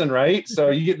fucking listen, right? So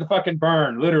you get the fucking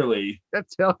burn, literally. That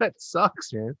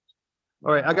sucks, man.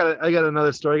 All right, I got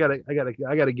another story. I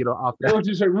gotta get off that.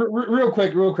 Just real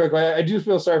quick. I do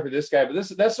feel sorry for this guy, but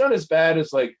that's not as bad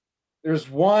as like. There's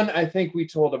one I think we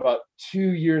told about 2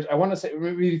 years. I want to say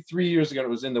maybe 3 years ago. It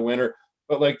was in the winter,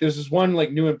 but like there's this one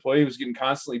like new employee who was getting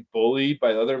constantly bullied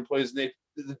by the other employees. And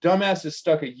the dumbass has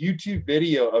stuck a YouTube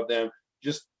video of them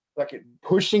just fucking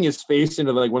pushing his face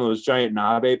into like one of those giant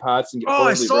nabe pots. And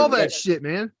I saw that shit,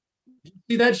 man.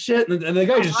 See that shit, and the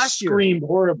guy just screamed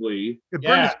horribly. It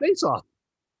burned his face off.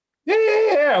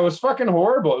 Yeah. It was fucking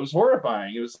horrible. It was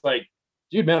horrifying. It was like,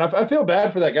 dude, man, I feel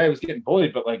bad for that guy who was getting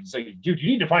bullied, but like, it's like, dude,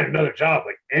 you need to find another job,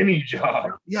 like any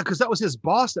job. Yeah, because that was his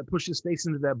boss that pushed his face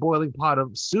into that boiling pot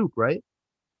of soup, right?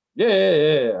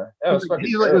 Yeah. That was fucking.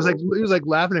 He was like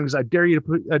laughing. He was like,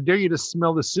 I dare you to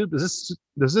smell the soup. Does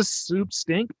this soup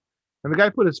stink? And the guy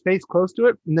put his face close to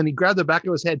it, and then he grabbed the back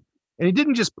of his head, and he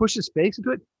didn't just push his face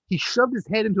into it. He shoved his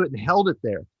head into it and held it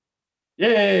there.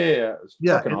 Yeah. It was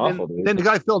fucking awful, dude. Then the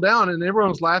guy fell down, and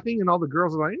everyone was laughing, and all the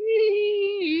girls were like,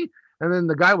 ee! And then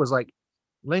the guy was like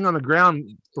laying on the ground,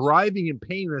 thriving in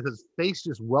pain as his face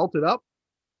just welted up.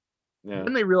 Yeah. And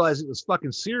then they realized it was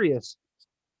fucking serious.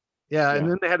 Yeah, and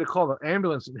then they had to call the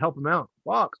ambulance and help him out.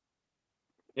 Fuck.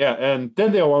 Yeah, and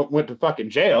then they all went to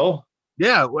fucking jail.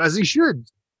 Yeah, as he should.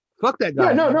 Fuck that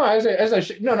guy. Yeah, I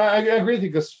agree with you,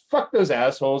 because fuck those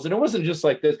assholes. And it wasn't just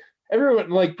like this. Everyone,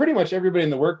 like pretty much everybody in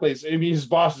the workplace. I mean, his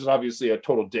boss is obviously a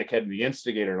total dickhead and the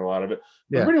instigator in a lot of it.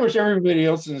 But pretty much everybody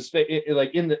else in the space,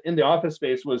 like in the office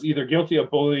space, was either guilty of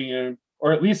bullying him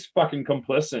or at least fucking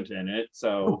complicit in it.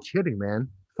 So, no kidding, man.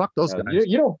 Fuck those guys.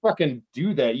 You don't fucking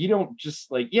do that. You don't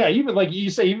just like, even like you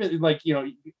say, even like,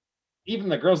 even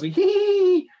the girls like,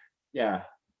 hee. Yeah.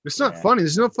 It's not funny.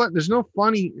 There's no fun. There's no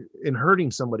funny in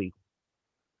hurting somebody.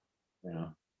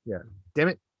 Yeah. Damn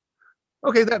it.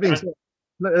 Okay. That being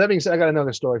said, I got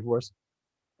another story for us.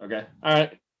 Okay. All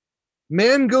right.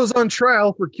 Man goes on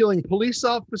trial for killing police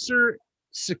officer,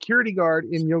 security guard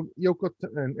in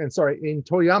in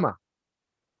Toyama.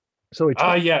 So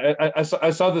I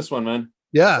saw this one, man.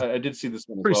 Yeah, I did see this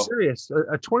one. Pretty serious.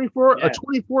 A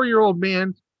 24-year-old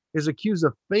man is accused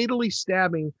of fatally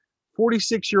stabbing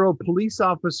 46-year-old police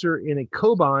officer in a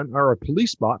koban, or a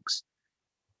police box,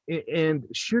 and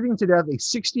shooting to death a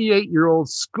 68-year-old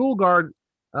school guard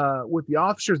with the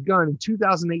officer's gun in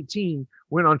 2018.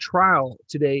 Went on trial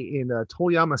today in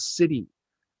Toyama City.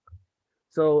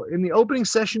 So in the opening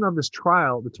session of this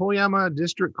trial, the Toyama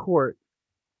District Court,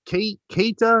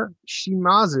 Keita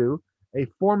Shimazu, a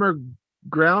former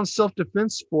ground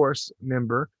self-defense force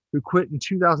member who quit in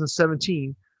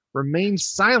 2017, remained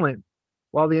silent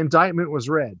while the indictment was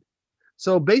read.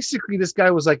 So basically, this guy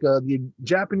was like the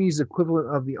Japanese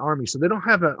equivalent of the army. So they don't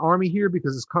have an army here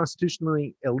because it's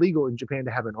constitutionally illegal in Japan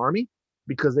to have an army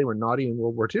because they were naughty in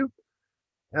World War II.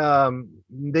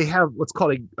 They have what's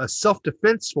called a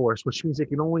self-defense force, which means they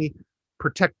can only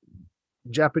protect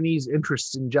Japanese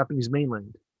interests in Japanese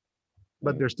mainland,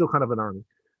 but they're still kind of an army.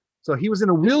 So he was in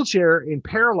a wheelchair and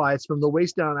paralyzed from the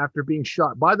waist down after being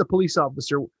shot by the police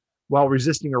officer while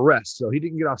resisting arrest. So he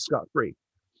didn't get off scot-free.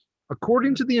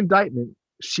 According to the indictment,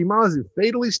 Shimazu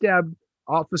fatally stabbed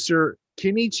Officer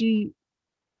Kenichi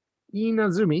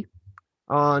Inazumi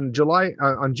on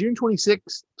June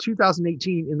 26,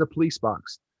 2018 in the police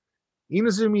box.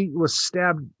 Inazumi was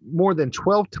stabbed more than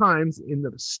 12 times in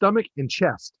the stomach and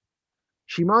chest.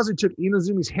 Shimazu took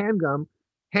Inazumi's handgun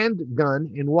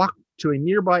and walked to a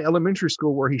nearby elementary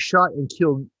school where he shot and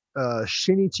killed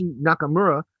Shinichi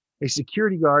Nakamura, a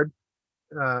security guard.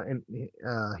 And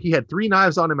he had 3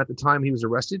 knives on him at the time he was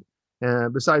arrested,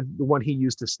 besides the one he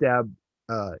used to stab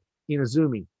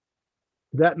Inazumi.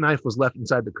 That knife was left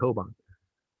inside the koban.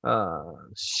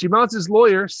 Shimazu's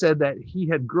lawyer said that he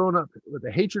had grown up with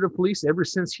a hatred of police ever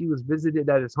since he was visited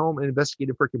at his home and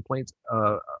investigated for complaints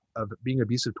of being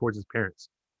abusive towards his parents.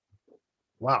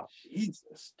 Wow.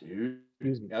 Jesus, dude.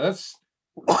 Yeah, that's.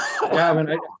 Yeah, I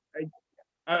mean,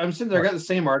 I'm sitting there. I got the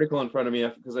same article in front of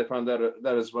me because I found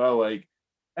that as well. Like,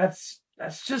 that's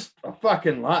just a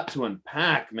fucking lot to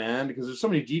unpack, man. Because there's so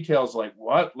many details. Like,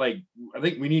 what? Like, I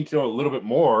think we need to know a little bit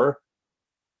more.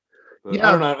 But yeah.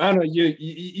 I don't know.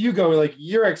 You go, like,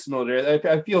 you're ex-military.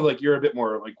 I feel like you're a bit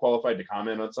more like qualified to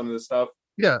comment on some of this stuff.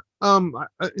 Yeah. In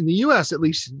the U.S., at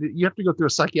least, you have to go through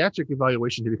a psychiatric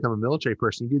evaluation to become a military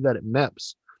person. You do that at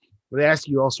MEPS. They ask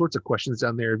you all sorts of questions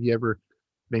down there. Have you ever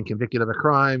been convicted of a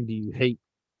crime? Do you hate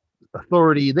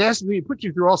authority? They put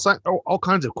you through all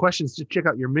kinds of questions to check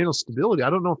out your mental stability.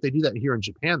 I don't know if they do that here in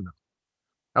Japan, though.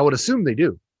 I would assume they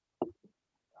do.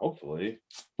 Hopefully.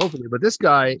 But this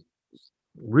guy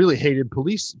really hated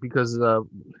police because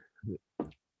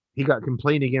he got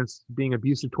complained against being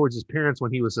abusive towards his parents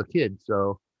when he was a kid.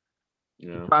 So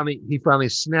Yeah. He finally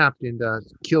snapped and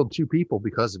killed 2 people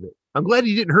because of it. I'm glad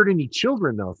he didn't hurt any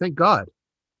children though. Thank God.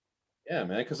 Yeah,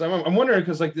 man. Because I'm wondering,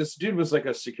 because like this dude was like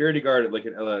a security guard at like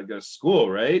a school,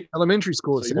 right? Elementary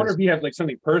school. So you wonder if he had like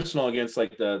something personal against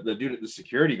like the dude at the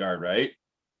security guard, right?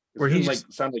 Or he he didn't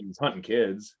like sound like he's hunting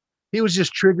kids. He was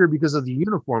just triggered because of the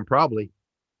uniform, probably.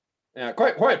 Yeah,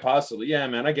 quite possibly. Yeah,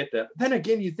 man, I get that. Then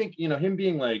again, you think, him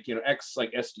being like, ex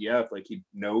like SDF, like he'd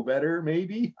know better,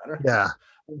 maybe. I don't know. Yeah.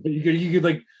 You could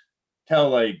like tell,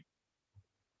 like,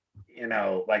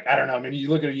 like, I don't know. I mean, you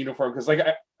look at a uniform, because like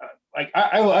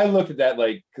I looked at that,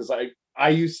 like, because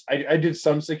I did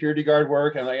some security guard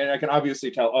work, and like I can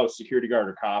obviously tell, oh, security guard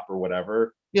or cop or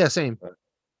whatever. Yeah, same. But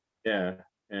yeah,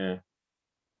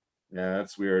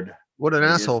 that's weird. What an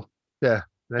asshole. Yeah.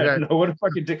 I know, what a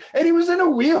fucking dick. And he was in a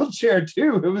wheelchair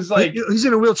too. It was like he's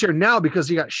in a wheelchair now because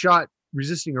he got shot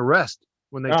resisting arrest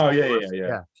when they. Oh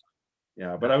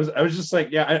yeah. But I was just like,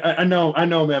 yeah, I know,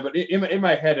 man. But in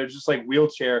my head, it was just like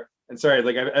wheelchair. And sorry,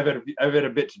 like I've had a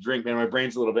bit to drink, man. My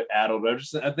brain's a little bit addled. But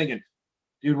I'm thinking,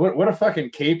 dude, what a fucking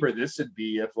caper this would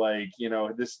be if, like,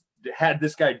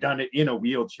 this guy done it in a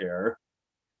wheelchair.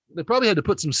 They probably had to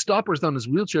put some stoppers on his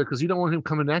wheelchair because you don't want him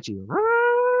coming at you.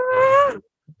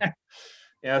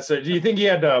 Yeah, so do you think he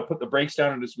had to put the brakes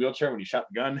down on his wheelchair when he shot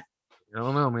the gun? I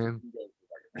don't know, man.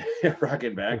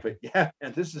 Rocking back, but yeah,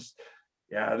 and this is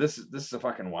a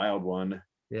fucking wild one.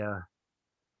 Yeah,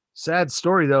 sad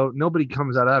story though. Nobody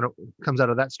comes out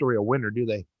of that story a winner, do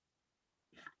they?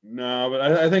 No, but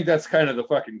I think that's kind of the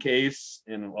fucking case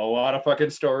in a lot of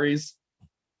fucking stories.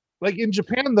 Like in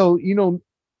Japan, though,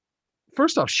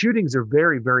 first off, shootings are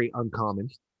very, very uncommon.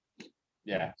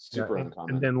 Yeah, super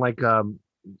uncommon. And then like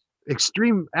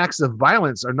extreme acts of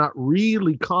violence are not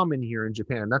really common here in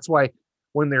Japan. That's why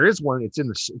when there is one, it's in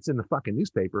the fucking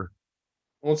newspaper.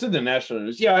 Well, it's in the national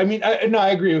news. Yeah, I mean, I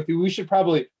agree with you. We should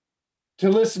probably, to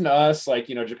listen to us, like,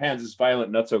 Japan's this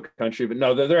violent nutso country, but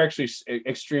no, they're actually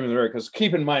extremely rare, because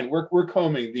keep in mind, we're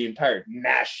combing the entire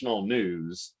national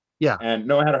news. Yeah. And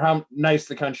no matter how nice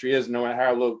the country is, no matter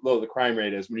how low the crime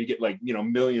rate is, when you get like,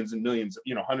 millions and millions,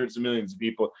 hundreds of millions of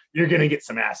people, you're going to get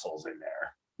some assholes in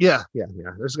there. Yeah.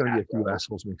 There's going to be a few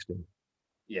assholes mixed in.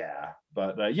 Yeah,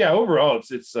 but overall,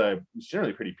 it's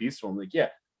generally pretty peaceful. And like, yeah,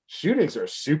 shootings are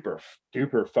super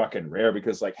duper fucking rare,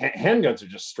 because like handguns are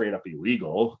just straight up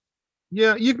illegal.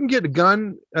 Yeah, you can get a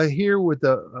gun here with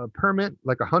a permit,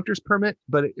 like a hunter's permit,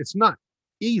 but it's not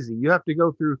easy. You have to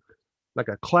go through like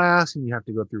a class, and you have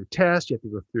to go through a test. You have to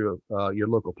go through your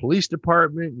local police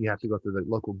department. You have to go through the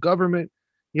local government.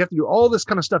 You have to do all this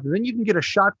kind of stuff, and then you can get a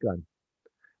shotgun.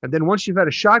 And then once you've had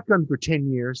a shotgun for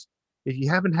 10 years, if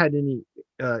you haven't had any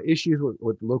issues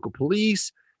with local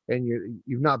police, and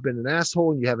you've not been an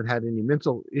asshole, and you haven't had any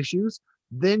mental issues,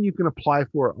 then you can apply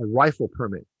for a rifle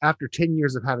permit after 10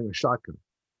 years of having a shotgun.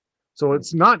 So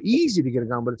it's not easy to get a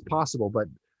gun, but it's possible. But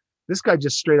this guy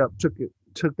just straight up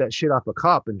took that shit off a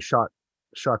cop and shot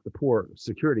the poor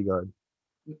security guard.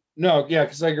 No, yeah,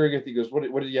 because I agree with you. He goes, what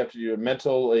did you have to do? A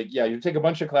mental, like, yeah, you take a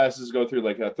bunch of classes, go through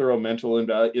like a thorough mental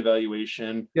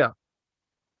evaluation. Yeah.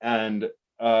 And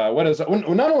what is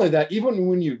not only that, even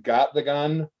when you got the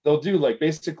gun, they'll do like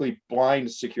basically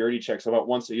blind security checks about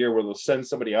once a year, where they'll send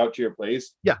somebody out to your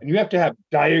place. Yeah. And you have to have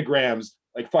diagrams,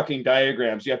 like fucking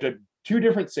diagrams. You have to have 2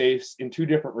 different safes in 2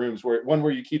 different rooms, one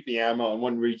where you keep the ammo and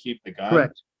one where you keep the gun.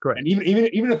 Correct. And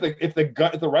even if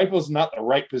the rifle is not the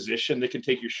right position, they can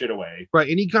take your shit away. Right.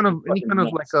 Any kind of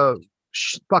like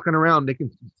fucking around, they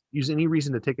can use any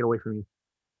reason to take it away from you.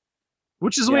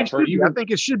 Which is the way it should be. I think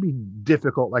it should be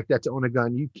difficult like that to own a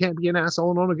gun. You can't be an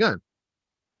asshole and own a gun.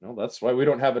 No, that's why we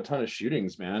don't have a ton of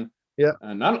shootings, man. Yeah.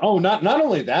 And not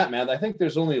only that, man. I think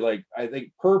there's only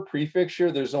per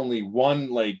prefecture, there's only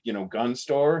one gun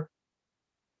store.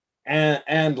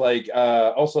 And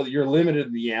also you're limited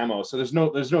in the ammo, so there's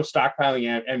no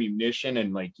stockpiling ammunition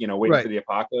and waiting for the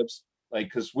apocalypse. Like,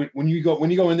 because when you go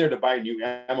in there to buy new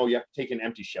ammo, you have to take in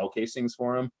empty shell casings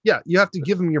for them. Yeah, you have to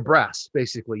give them your brass.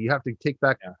 Basically, you have to take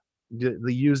back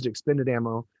the used expended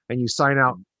ammo, and you sign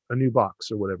out a new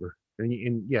box or whatever. And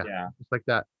just like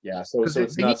that. Yeah, so it's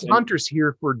they need hunters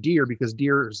here for deer, because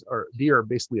deer are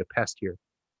basically a pest here.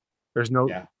 There's no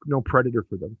predator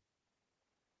for them.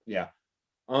 Yeah.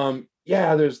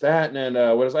 There's that, and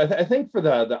I think for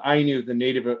the Ainu, the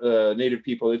native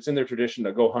people, it's in their tradition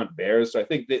to go hunt bears. So I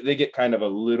think they get kind of a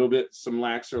little bit some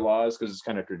laxer laws, because it's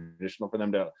kind of traditional for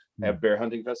them to have bear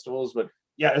hunting festivals. But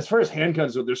yeah, as far as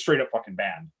handguns, they're straight up fucking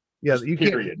banned. Yeah, you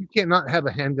can't not have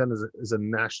a handgun as a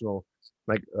national,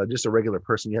 just a regular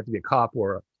person. You have to be a cop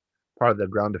or a part of the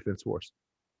ground defense force.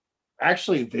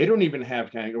 Actually, they don't even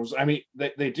have handguns. I mean,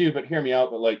 they do, but hear me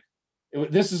out. But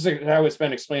this is how it's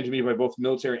been explained to me by both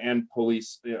military and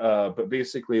police. But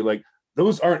basically, like,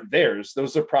 those aren't theirs;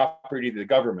 those are property of the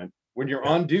government. When you're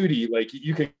on duty, like,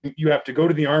 you have to go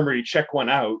to the armory, check one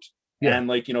out, and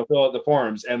like, fill out the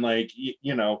forms, and like,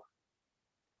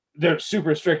 they're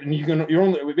super strict, and you're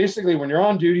only basically when you're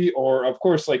on duty, or of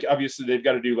course, like, obviously they've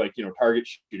got to do like, target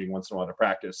shooting once in a while to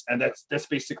practice, and that's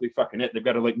basically fucking it. They've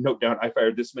got to like note down, I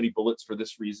fired this many bullets for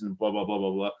this reason, blah blah blah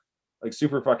blah blah, like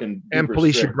super fucking. And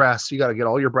police strict. Your brass, you got to get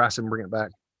all your brass and bring it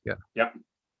back. Yeah.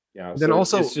 Then so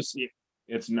also,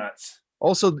 it's nuts.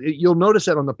 Also, you'll notice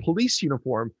that on the police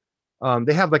uniform,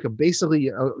 they have like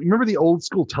remember the old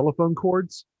school telephone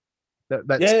cords?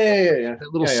 That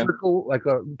little circle, like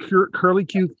a curly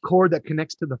Q cord that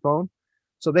connects to the phone.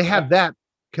 So they have that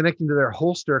connecting to their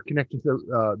holster, connecting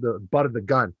to the butt of the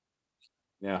gun.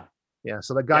 Yeah.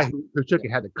 So the guy who took it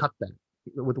had to cut that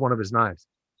with one of his knives.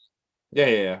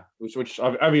 Yeah. Which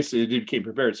obviously the dude came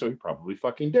prepared, so he probably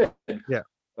fucking did. Yeah.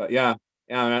 But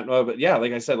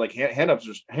like I said, like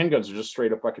handguns are just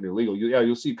straight up fucking illegal.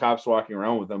 You'll see cops walking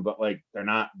around with them, but like they're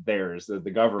not theirs. They're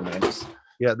the government's.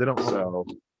 Yeah, they don't. So.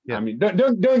 Yeah. I mean,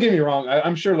 don't get me wrong.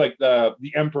 I'm sure like the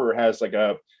emperor has like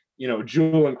a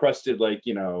jewel encrusted like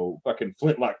fucking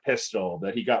flintlock pistol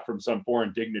that he got from some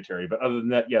foreign dignitary. But other than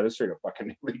that, they're straight up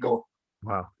fucking illegal.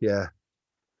 Wow. Yeah.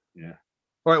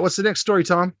 All right. What's the next story,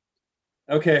 Tom?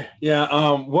 Okay. Yeah.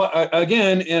 What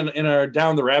again in our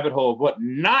down the rabbit hole of what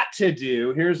not to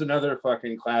do? Here's another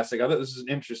fucking classic. I thought this is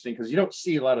interesting because you don't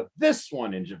see a lot of this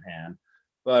one in Japan,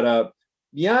 but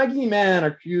Miyagi man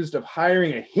accused of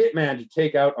hiring a hitman to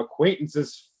take out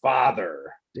acquaintance's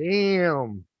father.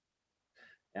 Damn.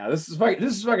 Yeah, this is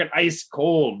fucking ice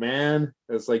cold, man.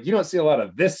 It's like you don't see a lot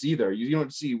of this either. You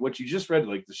don't see what you just read,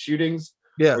 like the shootings.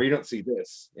 Yeah. Or you don't see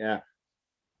this. Yeah.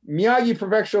 Miyagi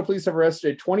Prefectural Police have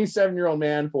arrested a 27-year-old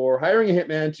man for hiring a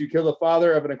hitman to kill the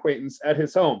father of an acquaintance at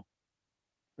his home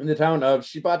in the town of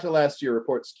Shibata last year,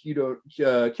 reports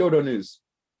Kyodo News.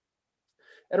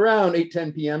 At around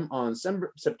 8:10 p.m. on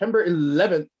September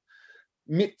 11th,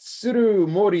 Mitsuru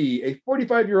Mori, a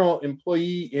 45-year-old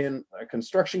employee in a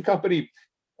construction company,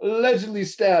 allegedly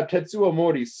stabbed Tetsuo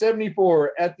Mori,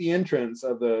 74, at the entrance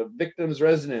of the victim's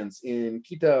residence in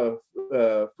Kita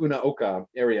Funaoka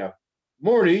area.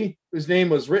 Mori, whose name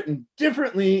was written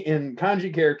differently in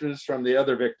kanji characters from the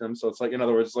other victims, so it's like, in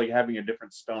other words, like having a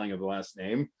different spelling of the last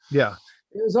name. Yeah.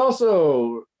 He was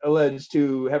also alleged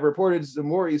to have reported to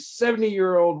Mori's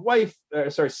 70-year-old wife.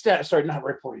 Stabbed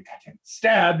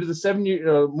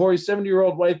the Mori's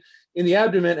 70-year-old wife in the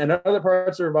abdomen and other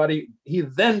parts of her body. He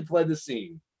then fled the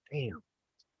scene. Damn.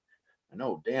 I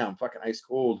know. Damn. Fucking ice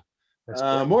cold.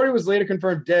 Mori was later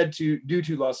confirmed dead due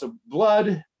to loss of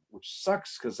blood, which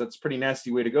sucks because that's a pretty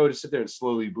nasty way to go, to sit there and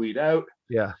slowly bleed out.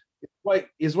 Yeah.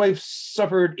 His wife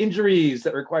suffered injuries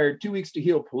that required 2 weeks to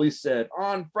heal, police said.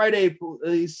 On Friday,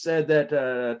 police said that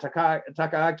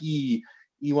Takaaki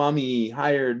Iwami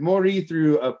hired Mori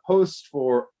through a post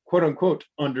for quote-unquote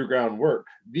underground work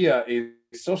via a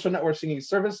social networking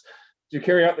service to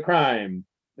carry out the crime.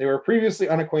 They were previously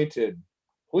unacquainted.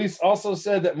 Police also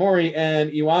said that Mori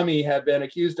and Iwami have been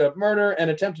accused of murder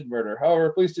and attempted murder. However,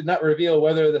 police did not reveal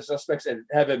whether the suspects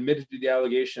have admitted to the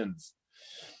allegations.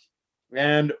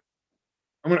 And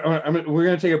we're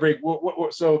gonna take a break.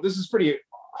 So this is pretty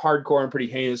hardcore and pretty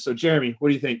heinous. So Jeremy, what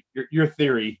do you think? Your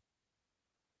theory.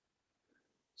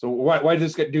 So why did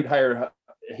this dude hire a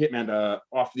hitman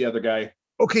off the other guy?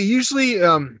 Okay, usually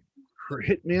for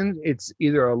hitmen, it's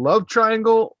either a love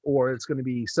triangle or it's going to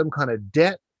be some kind of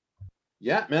debt.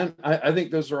 Yeah, man, I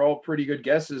think those are all pretty good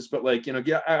guesses. But like,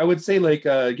 I would say like,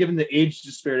 given the age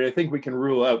disparity, I think we can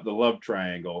rule out the love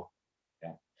triangle.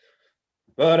 Yeah,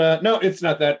 but no, it's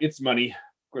not that. It's money.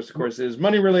 Of course, is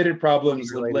money-related problems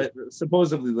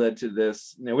supposedly led to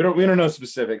this. We don't know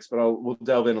specifics, but we'll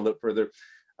delve in a little further.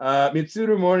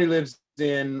 Mitsuru Mori lives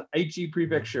in Aichi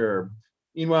Prefecture.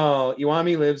 Meanwhile,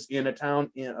 Iwami lives in a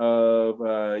town of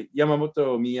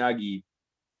Yamamoto, Miyagi.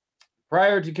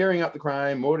 Prior to carrying out the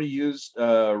crime, Mori used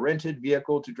a rented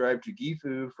vehicle to drive to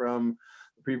Gifu from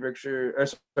the prefecture.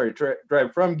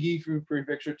 Drive from Gifu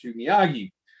Prefecture to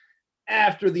Miyagi.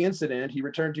 After the incident, he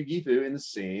returned to Gifu in the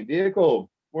same vehicle.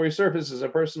 Mori surfaced as a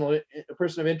person of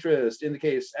interest in the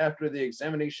case after the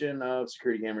examination of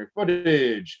security camera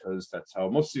footage, because that's how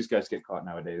most of these guys get caught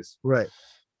nowadays. Right.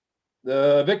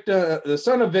 The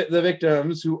son of the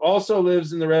victims, who also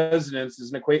lives in the residence,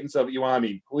 is an acquaintance of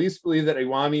Iwami. Police believe that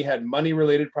Iwami had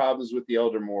money-related problems with the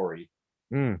elder Mori.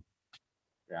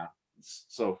 Yeah.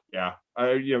 So yeah,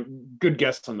 good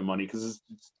guess on the money, because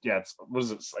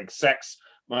it's like sex,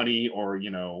 money, or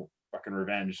fucking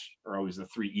revenge are always the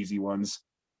three easy ones.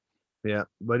 Yeah,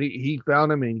 but he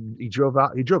found him and he drove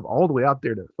out. He drove all the way out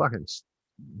there to fucking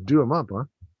do him up, huh?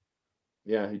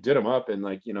 Yeah, he did him up and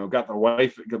like got the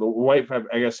wife. The wife,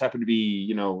 I guess, happened to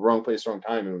be wrong place, wrong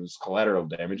time. It was collateral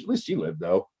damage. At least he lived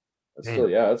though. But still,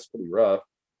 yeah, that's pretty rough.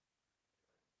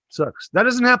 Sucks. That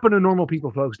doesn't happen to normal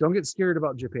people, folks. Don't get scared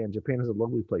about Japan. Japan is a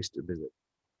lovely place to visit.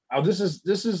 Oh, this is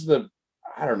the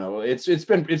I don't know. It's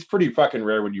pretty fucking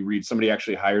rare when you read somebody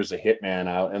actually hires a hitman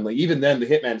out, and like even then the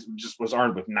hitman just was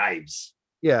armed with knives.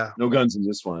 Yeah, no guns in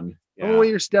this one. The only way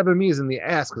you're stabbing me is in the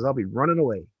ass because I'll be running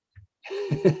away.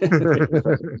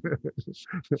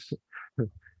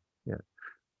 Yeah,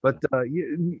 but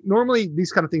normally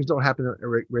these kind of things don't happen to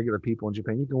regular people in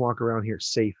Japan. You can walk around here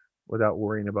safe without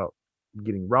worrying about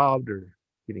getting robbed or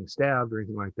getting stabbed or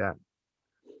anything like that.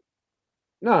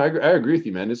 No, I agree with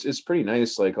you, man. It's pretty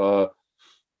nice. Like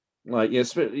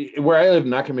yes, where I live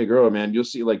in Nakameguro, man, you'll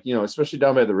see especially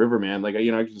down by the river, man. Like I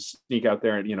can just sneak out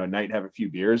there and at night and have a few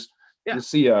beers. Yeah. You'll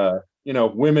see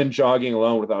women jogging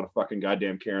alone without a fucking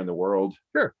goddamn care in the world.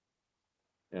 Sure.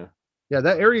 Yeah. Yeah,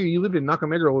 that area you lived in,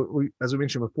 Nakameguro, as we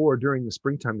mentioned before, during the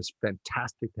springtime is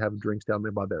fantastic to have drinks down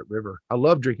there by that river. I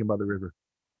love drinking by the river.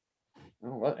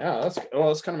 Oh, well, yeah,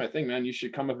 that's kind of my thing, man. You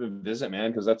should come up and visit,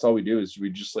 man, because that's all we do is we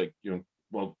just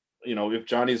if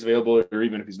Johnny's available or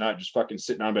even if he's not, just fucking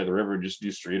sit down by the river and just do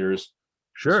streeters.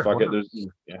 Sure. Fuck it.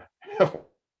 Yeah.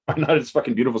 Why not? It's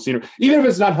fucking beautiful scenery. Even if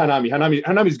it's not Hanami.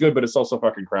 Hanami's good, but it's also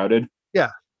fucking crowded. Yeah.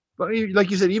 But like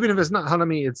you said, even if it's not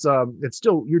Hanami, it's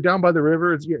still, you're down by the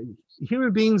river.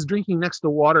 Human beings drinking next to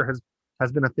water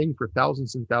has been a thing for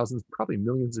thousands and thousands, probably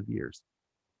millions of years.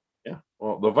 Yeah.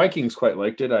 Well, the Vikings quite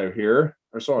liked it, I hear,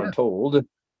 or so I'm told.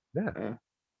 Yeah.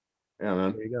 Yeah,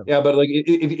 man. There you go. Yeah, but like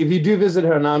if you do visit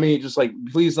Hanami, just like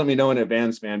please let me know in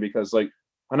advance, man, because like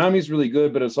Hanami's really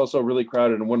good, but it's also really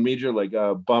crowded. And one major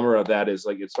bummer of that is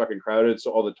like it's fucking crowded,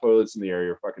 so all the toilets in the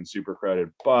area are fucking super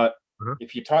crowded. But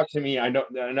if you talk to me, I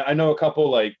know a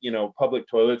couple public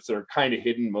toilets that are kind of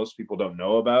hidden, most people don't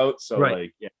know about. So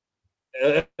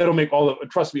it'll make all the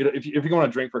trust me. If you're going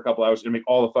to drink for a couple hours, it'll make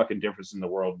all the fucking difference in the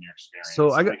world in your experience.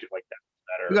 So I got make it like that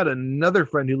better. We got another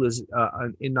friend who lives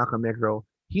in Nakameguro.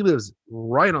 He lives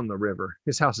right on the river.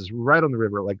 His house is right on the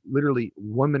river, like literally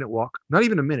 1 minute walk, not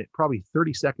even a minute, probably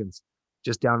 30 seconds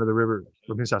just down to the river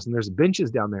from his house. And there's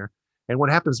benches down there. And what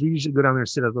happens, we usually go down there and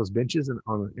sit at those benches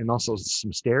and also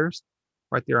some stairs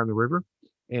right there on the river.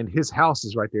 And his house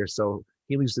is right there. So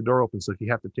he leaves the door open. So if you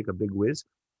have to take a big whiz,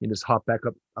 you just hop back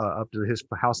up to his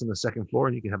house on the second floor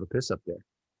and you can have a piss up there.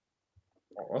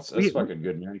 Oh, that's fucking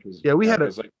good, man.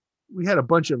 We had a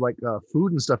bunch of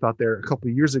food and stuff out there a couple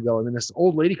of years ago. And then this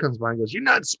old lady comes by and goes, "You're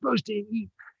not supposed to eat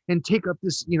and take up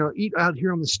this, eat out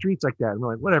here on the streets like that." And we're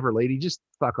like, "Whatever, lady, just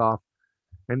fuck off."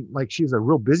 And she's a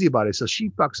real busybody. So she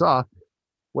fucks off.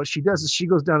 What she does is she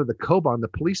goes down to the Koban, the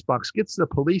police box, gets the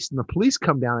police, and the police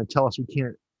come down and tell us we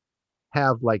can't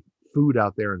have food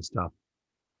out there and stuff.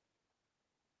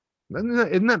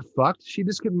 Isn't that fucked? She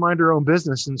just couldn't mind her own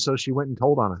business. And so she went and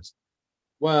told on us.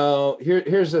 Well,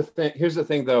 here's the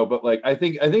thing though, but I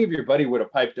think if your buddy would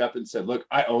have piped up and said, "Look,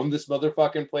 I own this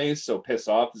motherfucking place, so piss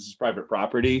off. This is private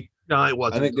property." No, it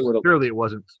wasn't. I think they would have. Clearly, it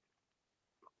wasn't.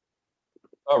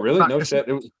 Oh, really? No shit.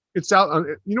 It's out.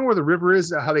 You know where the river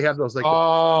is? How they have those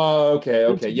Oh,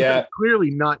 okay, yeah.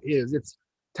 Clearly not his. It's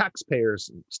taxpayers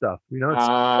and stuff.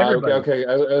 Okay.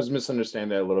 I was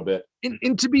misunderstanding that a little bit.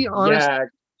 And to be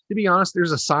honest,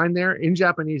 there's a sign there in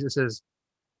Japanese that says,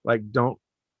 "Don't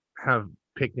have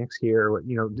picnics here."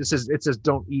 It says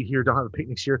don't eat here, don't have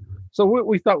picnics here. So what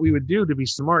we thought we would do to be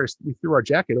smart is we threw our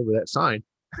jacket over that sign.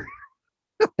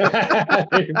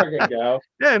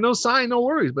 Yeah, no sign, no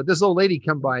worries. But this old lady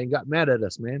come by and got mad at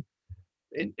us, man.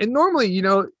 And normally,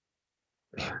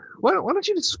 why don't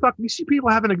you just fuck? You see people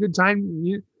having a good time,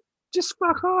 you just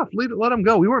fuck off, let them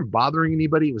go. We weren't bothering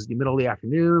anybody. It was the middle of the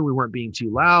afternoon. We weren't being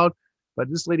too loud. But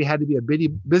this lady had to be a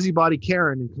busybody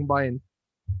Karen and come by and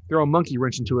throw a monkey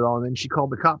wrench into it all, and then she called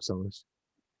the cops on us.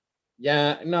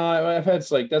 Yeah, no, I've had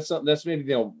that's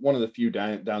maybe one of the few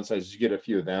downsides. You get a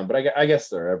few of them, but I guess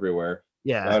they're everywhere.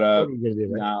 Yeah, but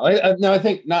I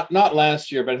think not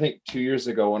last year, but I think 2 years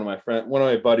ago, one of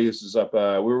my buddies was up.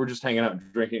 We were just hanging out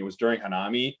and drinking. It was during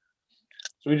Hanami,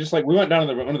 so we went down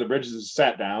to one of the bridges and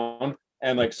sat down.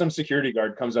 And some security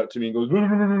guard comes up to me and goes,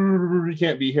 "You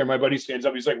can't be here." My buddy stands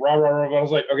up. He's like, "Rah, rah, rah." I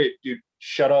was like, "Okay, dude,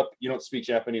 shut up. You don't speak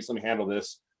Japanese. Let me handle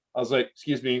this." I was like,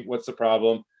 "Excuse me, what's the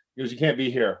problem?" He goes, "You can't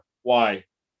be here." "Why?"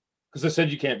 "Because I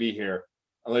said you can't be here."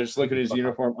 And I just look at his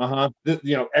uniform.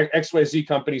 XYZ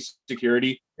company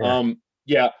security.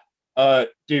 Yeah.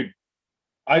 Dude,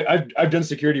 I've done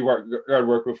security guard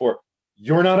work before.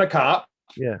 You're not a cop.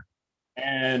 Yeah.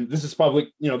 And this is public.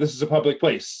 This is a public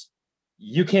place.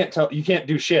 you can't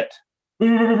do shit.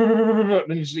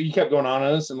 And he kept going on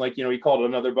us, and like, you know, he called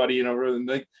another buddy, you know, and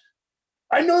like,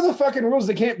 I know the fucking rules.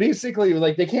 They can't basically,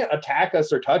 like, they can't attack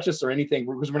us or touch us or anything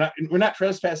because we're not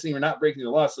trespassing, we're not breaking the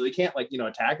law, so they can't, like, you know,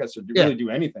 attack us or really do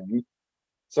anything.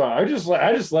 So I just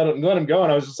let him go,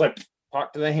 and I was just like,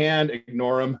 talk to the hand,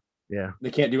 ignore him. Yeah,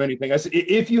 they can't do anything. I said,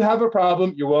 if you have a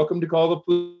problem, you're welcome to call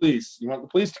the police. You want the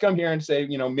police to come here and say,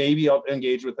 you know, maybe I'll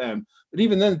engage with them. But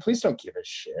even then, the police don't give a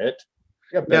shit.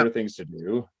 They got better things to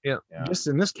do. Yeah. Just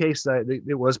in this case,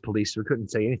 it was police. We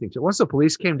couldn't say anything. So once the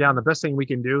police came down, the best thing we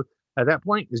can do at that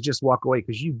point is just walk away,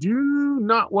 because you do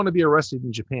not want to be arrested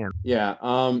in Japan. Yeah.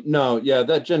 No. Yeah.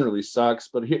 That generally sucks.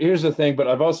 But here's the thing. But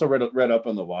I've also read up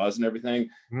on the laws and everything,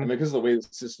 and because of the way the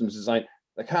system's designed,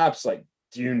 the cops like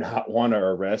do not want to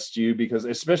arrest you, because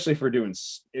especially if you're doing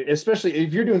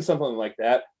something like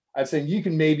that, I'd say you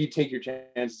can maybe take your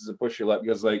chances and push your luck,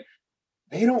 because like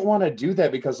they don't want to do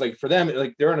that, because like for them,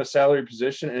 like they're in a salary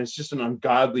position and it's just an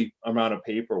ungodly amount of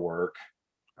paperwork.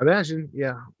 Imagine,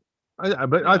 yeah.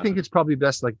 I think it's probably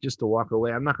best like just to walk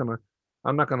away. I'm not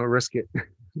gonna risk it.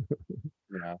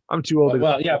 Yeah, I'm too old.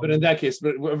 Well, yeah, but in that case,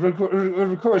 but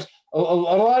of course, a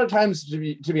lot of times, to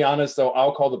be honest, though,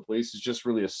 I'll call the police. It's just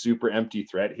really a super empty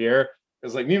threat here,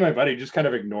 because like me and my buddy just kind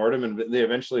of ignored him, and they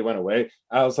eventually went away.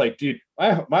 I was like, dude,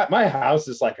 my house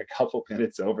is like a couple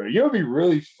minutes over. You know, what'd be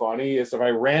really funny is if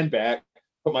I ran back,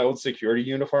 put my old security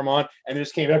uniform on, and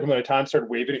just came back another time, started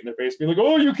waving it in their face, being like,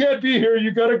 "Oh, you can't be here.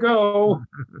 You gotta go."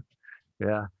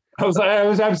 Yeah,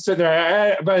 I'm sitting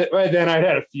there. By then, I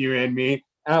had a few in me.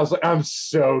 And I was like, I'm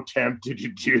so tempted to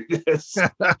do this. I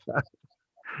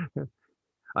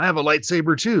have a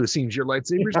lightsaber too. Seems your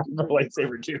lightsaber's a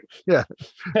lightsaber too. Yeah.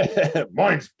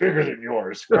 Mine's bigger than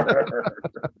yours.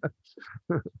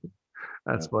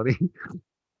 That's funny.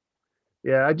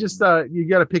 Yeah, I just you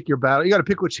got to pick your battle. You got to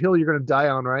pick which hill you're going to die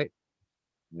on, right?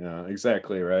 Yeah,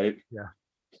 exactly, right? Yeah.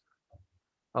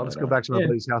 I'll just go back to my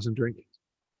buddy's house and drink.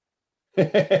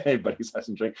 Hey, buddy's house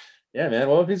and drink. Yeah, man.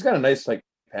 Well, if he's got a nice like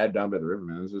pad down by the river,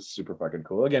 man, this is super fucking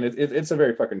cool. Again, it's a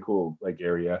very fucking cool like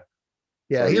area.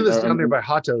 Yeah, so he lives down there by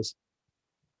Hato's.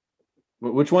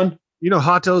 Which one? You know,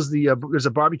 Hato's, there's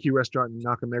a barbecue restaurant in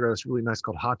Nakamura that's really nice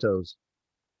called Hato's.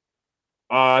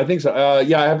 I think so.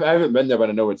 Yeah, I haven't been there, but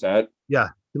I know where it's at. Yeah,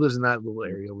 he lives in that little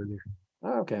area over there.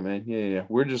 Oh, okay, man. Yeah.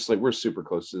 We're super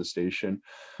close to the station.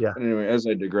 Yeah. But anyway, as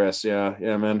I digress, yeah,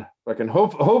 man. Fucking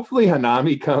hopefully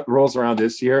Hanami rolls around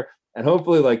this year, and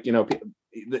hopefully, like, you know,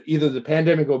 either the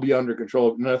pandemic will be under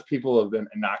control, enough people have been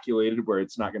inoculated where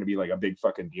it's not going to be like a big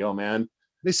fucking deal, man.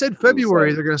 They said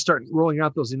February they're going to start rolling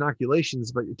out those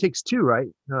inoculations, but it takes 2, right?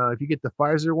 If you get the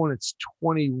Pfizer one, it's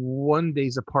 21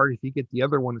 days apart. If you get the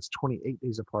other one, it's 28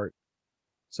 days apart.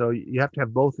 So you have to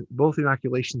have both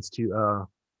inoculations to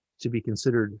be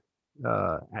considered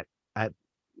at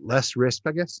less risk,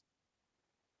 I guess.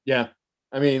 Yeah.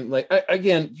 I mean, like,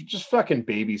 again, just fucking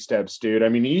baby steps, dude. I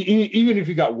mean, even if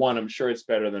you got one, I'm sure it's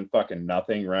better than fucking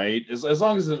nothing, right? As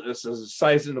long as it's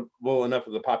sizable enough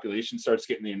of the population starts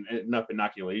getting enough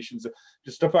inoculations,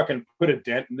 just to fucking put a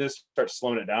dent in this, start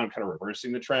slowing it down, kind of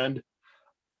reversing the trend.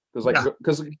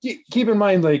 Because keep in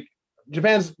mind, like,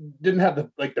 Japan's didn't have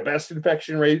the best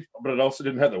infection rate, but it also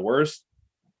didn't have the worst.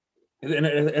 And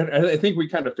I think we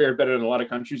kind of fared better than a lot of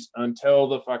countries until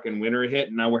the fucking winter hit,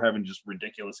 and now we're having just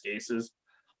ridiculous cases.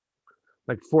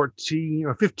 Like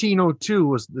 1502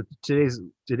 was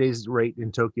today's rate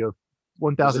in Tokyo,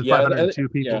 1,502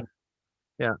 people.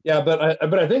 Yeah, but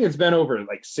I think it's been over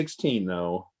like 16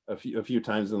 though a few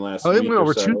times in the last. Oh, it went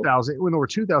over 2,000. It went over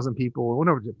 2,000 people. It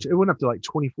went up to like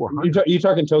 2,400. You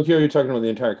talking Tokyo? Or are you talking about the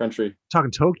entire country? Talking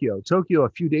Tokyo. Tokyo a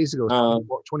few days ago was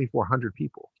 2,400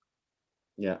 people.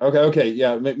 Yeah. Okay.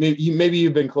 Yeah. Maybe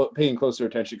you've been paying closer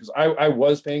attention, because I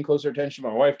was paying closer attention.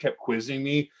 My wife kept quizzing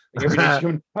me like every day.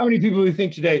 How many people do you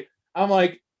think today? I'm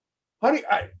like, how do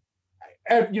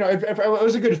if I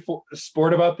was a good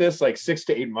sport about this like 6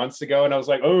 to 8 months ago, and I was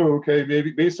like, oh, okay,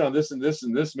 maybe based on this and this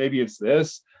and this, maybe it's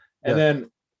this. And then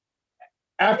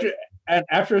after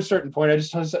a certain point, I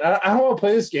said, I don't want to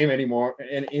play this game anymore,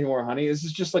 honey. This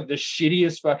is just like the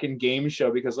shittiest fucking game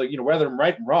show, because, like, you know, whether I'm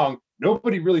right and wrong,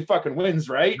 nobody really fucking wins,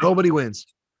 right? Nobody wins.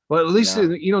 Well, at least in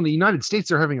the United States,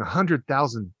 they're having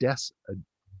 100,000 deaths.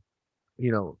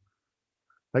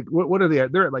 Like what are they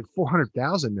at? They're at like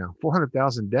 400,000 now.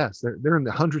 400,000 deaths. They're in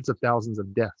the hundreds of thousands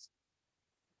of deaths.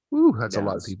 Ooh, that's a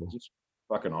lot of people. It's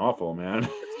fucking awful, man.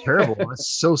 It's terrible. It's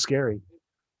so scary.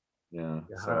 Yeah.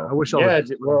 So, I wish.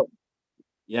 Well,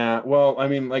 I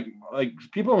mean, like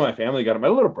people in my family got it. My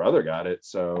little brother got it.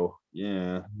 So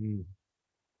yeah.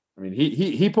 I I mean,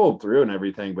 he pulled through and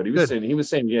everything, but he was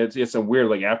saying he had some weird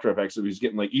like after effects. So he was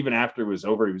getting like even after it was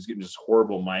over, he was getting just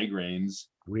horrible migraines.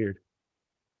 Weird.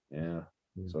 Yeah.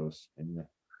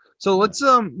 So let's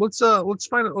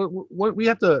find out what we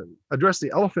have to address the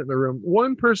elephant in the room.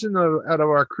 One person out of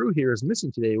our crew here is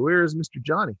missing today. Where is Mr.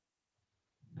 Johnny?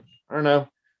 I don't know.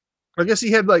 I guess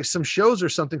he had like some shows or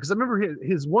something. Because I remember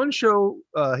his one show.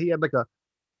 He had like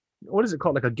what is it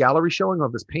called? Like a gallery showing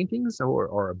of his paintings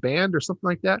or a band or something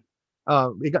like that.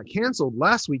 It got canceled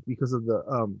last week because of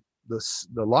the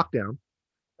lockdown.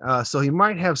 So he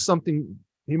might have something.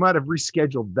 He might have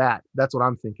rescheduled that. That's what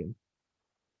I'm thinking.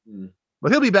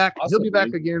 But he'll be back. Awesome, he'll be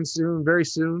back again soon, very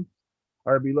soon.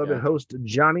 Our beloved host,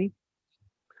 Johnny.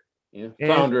 Yeah,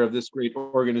 founder of this great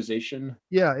organization.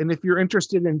 Yeah, and if you're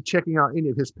interested in checking out any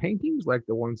of his paintings, like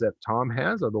the ones that Tom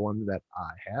has or the one that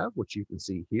I have, which you can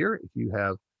see here, if you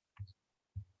have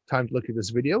time to look at this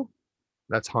video,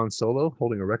 that's Han Solo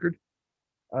holding a record.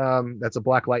 That's a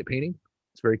black light painting.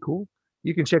 It's very cool.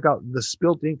 You can check out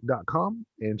thespiltink.com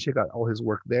and check out all his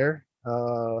work there.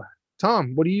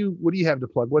 Tom, what do you have to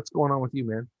plug? What's going on with you,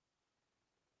 man?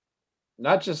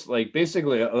 Not just like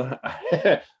basically,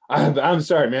 I'm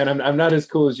sorry, man. I'm not as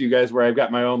cool as you guys, where I've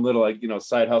got my own little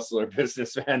side hustle or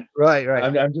business, man. Right.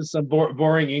 I'm just some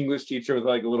boring English teacher with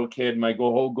like a little kid. My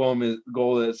whole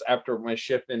goal is after my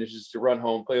shift finishes to run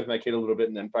home, play with my kid a little bit,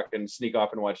 and then fucking sneak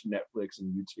off and watch Netflix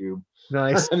and YouTube.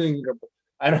 Nice.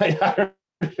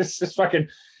 It's just fucking.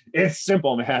 It's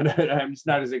simple, man. I'm just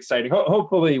not as exciting.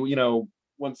 Hopefully,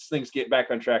 once things get back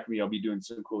on track for me, I'll be doing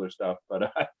some cooler stuff,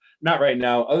 but not right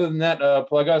now. Other than that,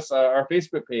 plug us, our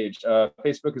Facebook page.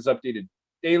 Facebook is updated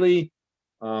daily.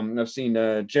 I've seen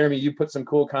Jeremy, you put some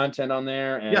cool content on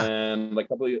there, and like a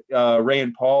couple of Ray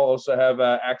and Paul also have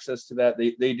access to that.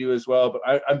 They do as well. But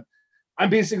I'm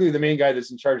basically the main guy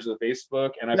that's in charge of the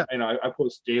Facebook, and I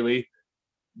post daily.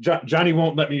 Johnny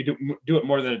won't let me do it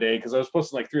more than a day, because I was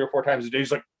posting like 3 or 4 times a day.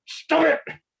 He's like, stop it.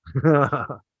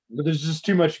 But there's just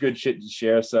too much good shit to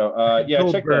share. So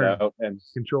check that out. And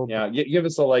give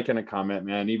us a like and a comment,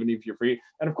 man, even if you're free.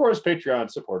 And of course,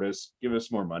 Patreon, support us, give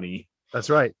us more money. That's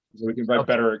right. So we can buy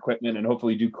better equipment and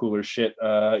hopefully do cooler shit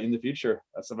in the future.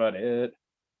 That's about it.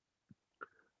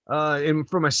 And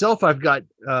for myself, I've got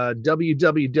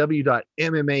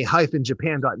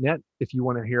www.mma-japan.net if you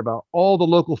want to hear about all the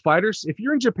local fighters. If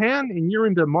you're in Japan and you're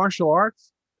into martial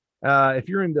arts, if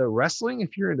you're into wrestling,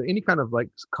 if you're into any kind of like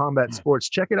combat sports,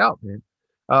 check it out, man.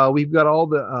 We've got all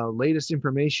the latest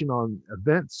information on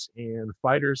events and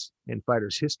fighters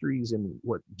histories and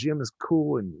what gym is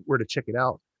cool and where to check it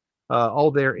out.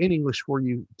 All there in English for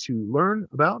you to learn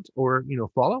about or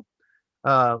follow.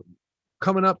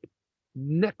 Coming up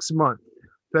next month,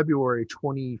 February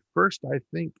 21st, I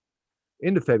think,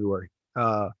 end of February,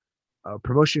 a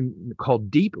promotion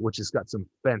called Deep, which has got some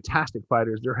fantastic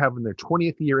fighters. They're having their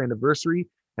 20th year anniversary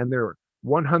and their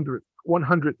 100th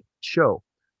show.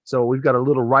 So we've got a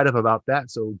little write-up about that.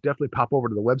 So definitely pop over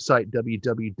to the website,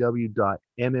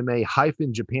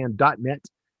 www.mma-japan.net,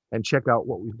 and check out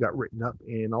what we've got written up.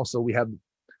 And also we have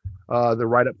the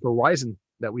write-up for Ryzen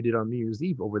that we did on New Year's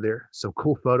Eve over there. So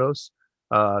cool photos.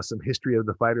 Some history of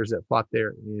the fighters that fought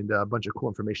there, and a bunch of cool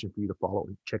information for you to follow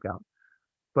and check out.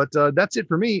 But that's it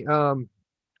for me. Do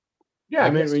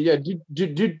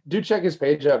check his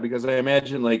page out, because I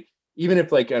imagine, like, even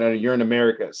if like you're in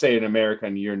America, say in America,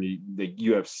 and you're in the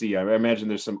UFC, I imagine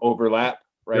there's some overlap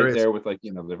right there with like the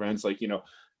events, like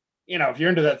if you're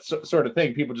into that sort of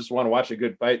thing, people just want to watch a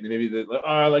good fight, and maybe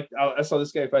I saw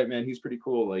this guy fight, man, he's pretty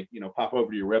cool. Like pop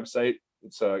over to your website.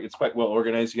 It's quite well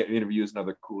organized. You get interviews and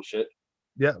other cool shit.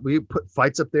 Yeah, we put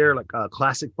fights up there, like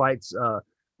classic fights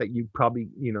that you probably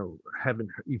haven't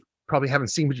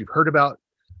seen, but you've heard about.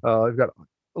 We've got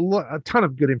a ton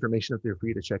of good information up there for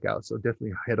you to check out. So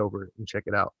definitely head over and check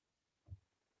it out.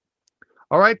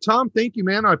 All right, Tom, thank you,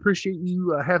 man. I appreciate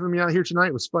you having me out here tonight.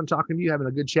 It was fun talking to you, having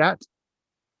a good chat.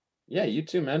 Yeah, you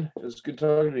too, man. It was good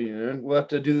talking to you, man. We'll have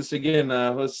to do this again.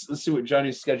 Let's see what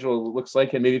Johnny's schedule looks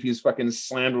like, and maybe if he's fucking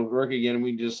slammed with work again,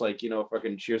 we can just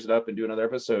fucking cheers it up and do another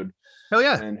episode. Hell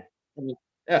yeah. And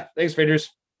yeah, thanks, faders.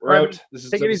 We're out. This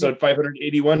is episode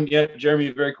 581. Yeah,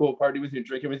 Jeremy, very cool party with you,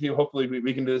 drinking with you. Hopefully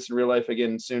we can do this in real life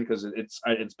again soon, because it's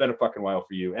been a fucking while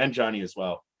for you and Johnny as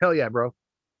well. Hell yeah, bro.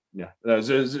 Yeah,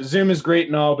 Zoom is great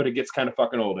and all, but it gets kind of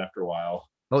fucking old after a while.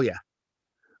 Oh yeah.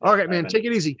 All right, man. Take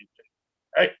it easy.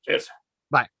 All right, cheers.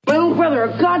 Bye. My own brother, a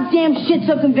goddamn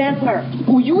shit-sucking vampire.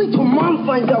 Oh, you wait till Mom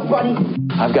finds out, buddy.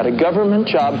 I've got a government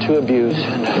job to abuse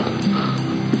and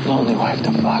a lonely wife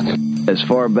to fuck. As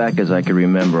far back as I can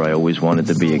remember, I always wanted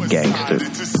to be a gangster.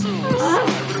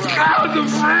 God, the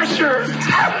pressure!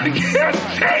 I can't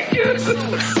take it!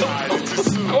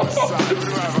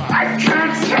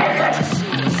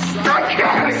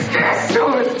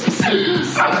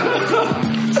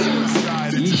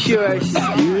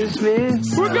 Excuse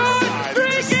me? We're going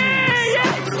drinking!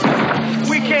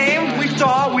 We came, we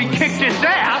saw, we kicked his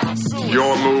ass.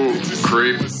 Your move,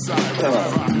 creep.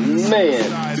 Oh,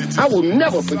 man. I will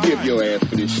never forgive your ass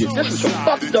for this shit. This is some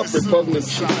fucked up repugnant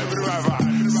shit.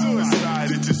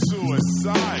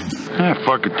 Ah,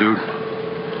 fuck it, dude.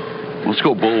 Let's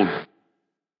go bold.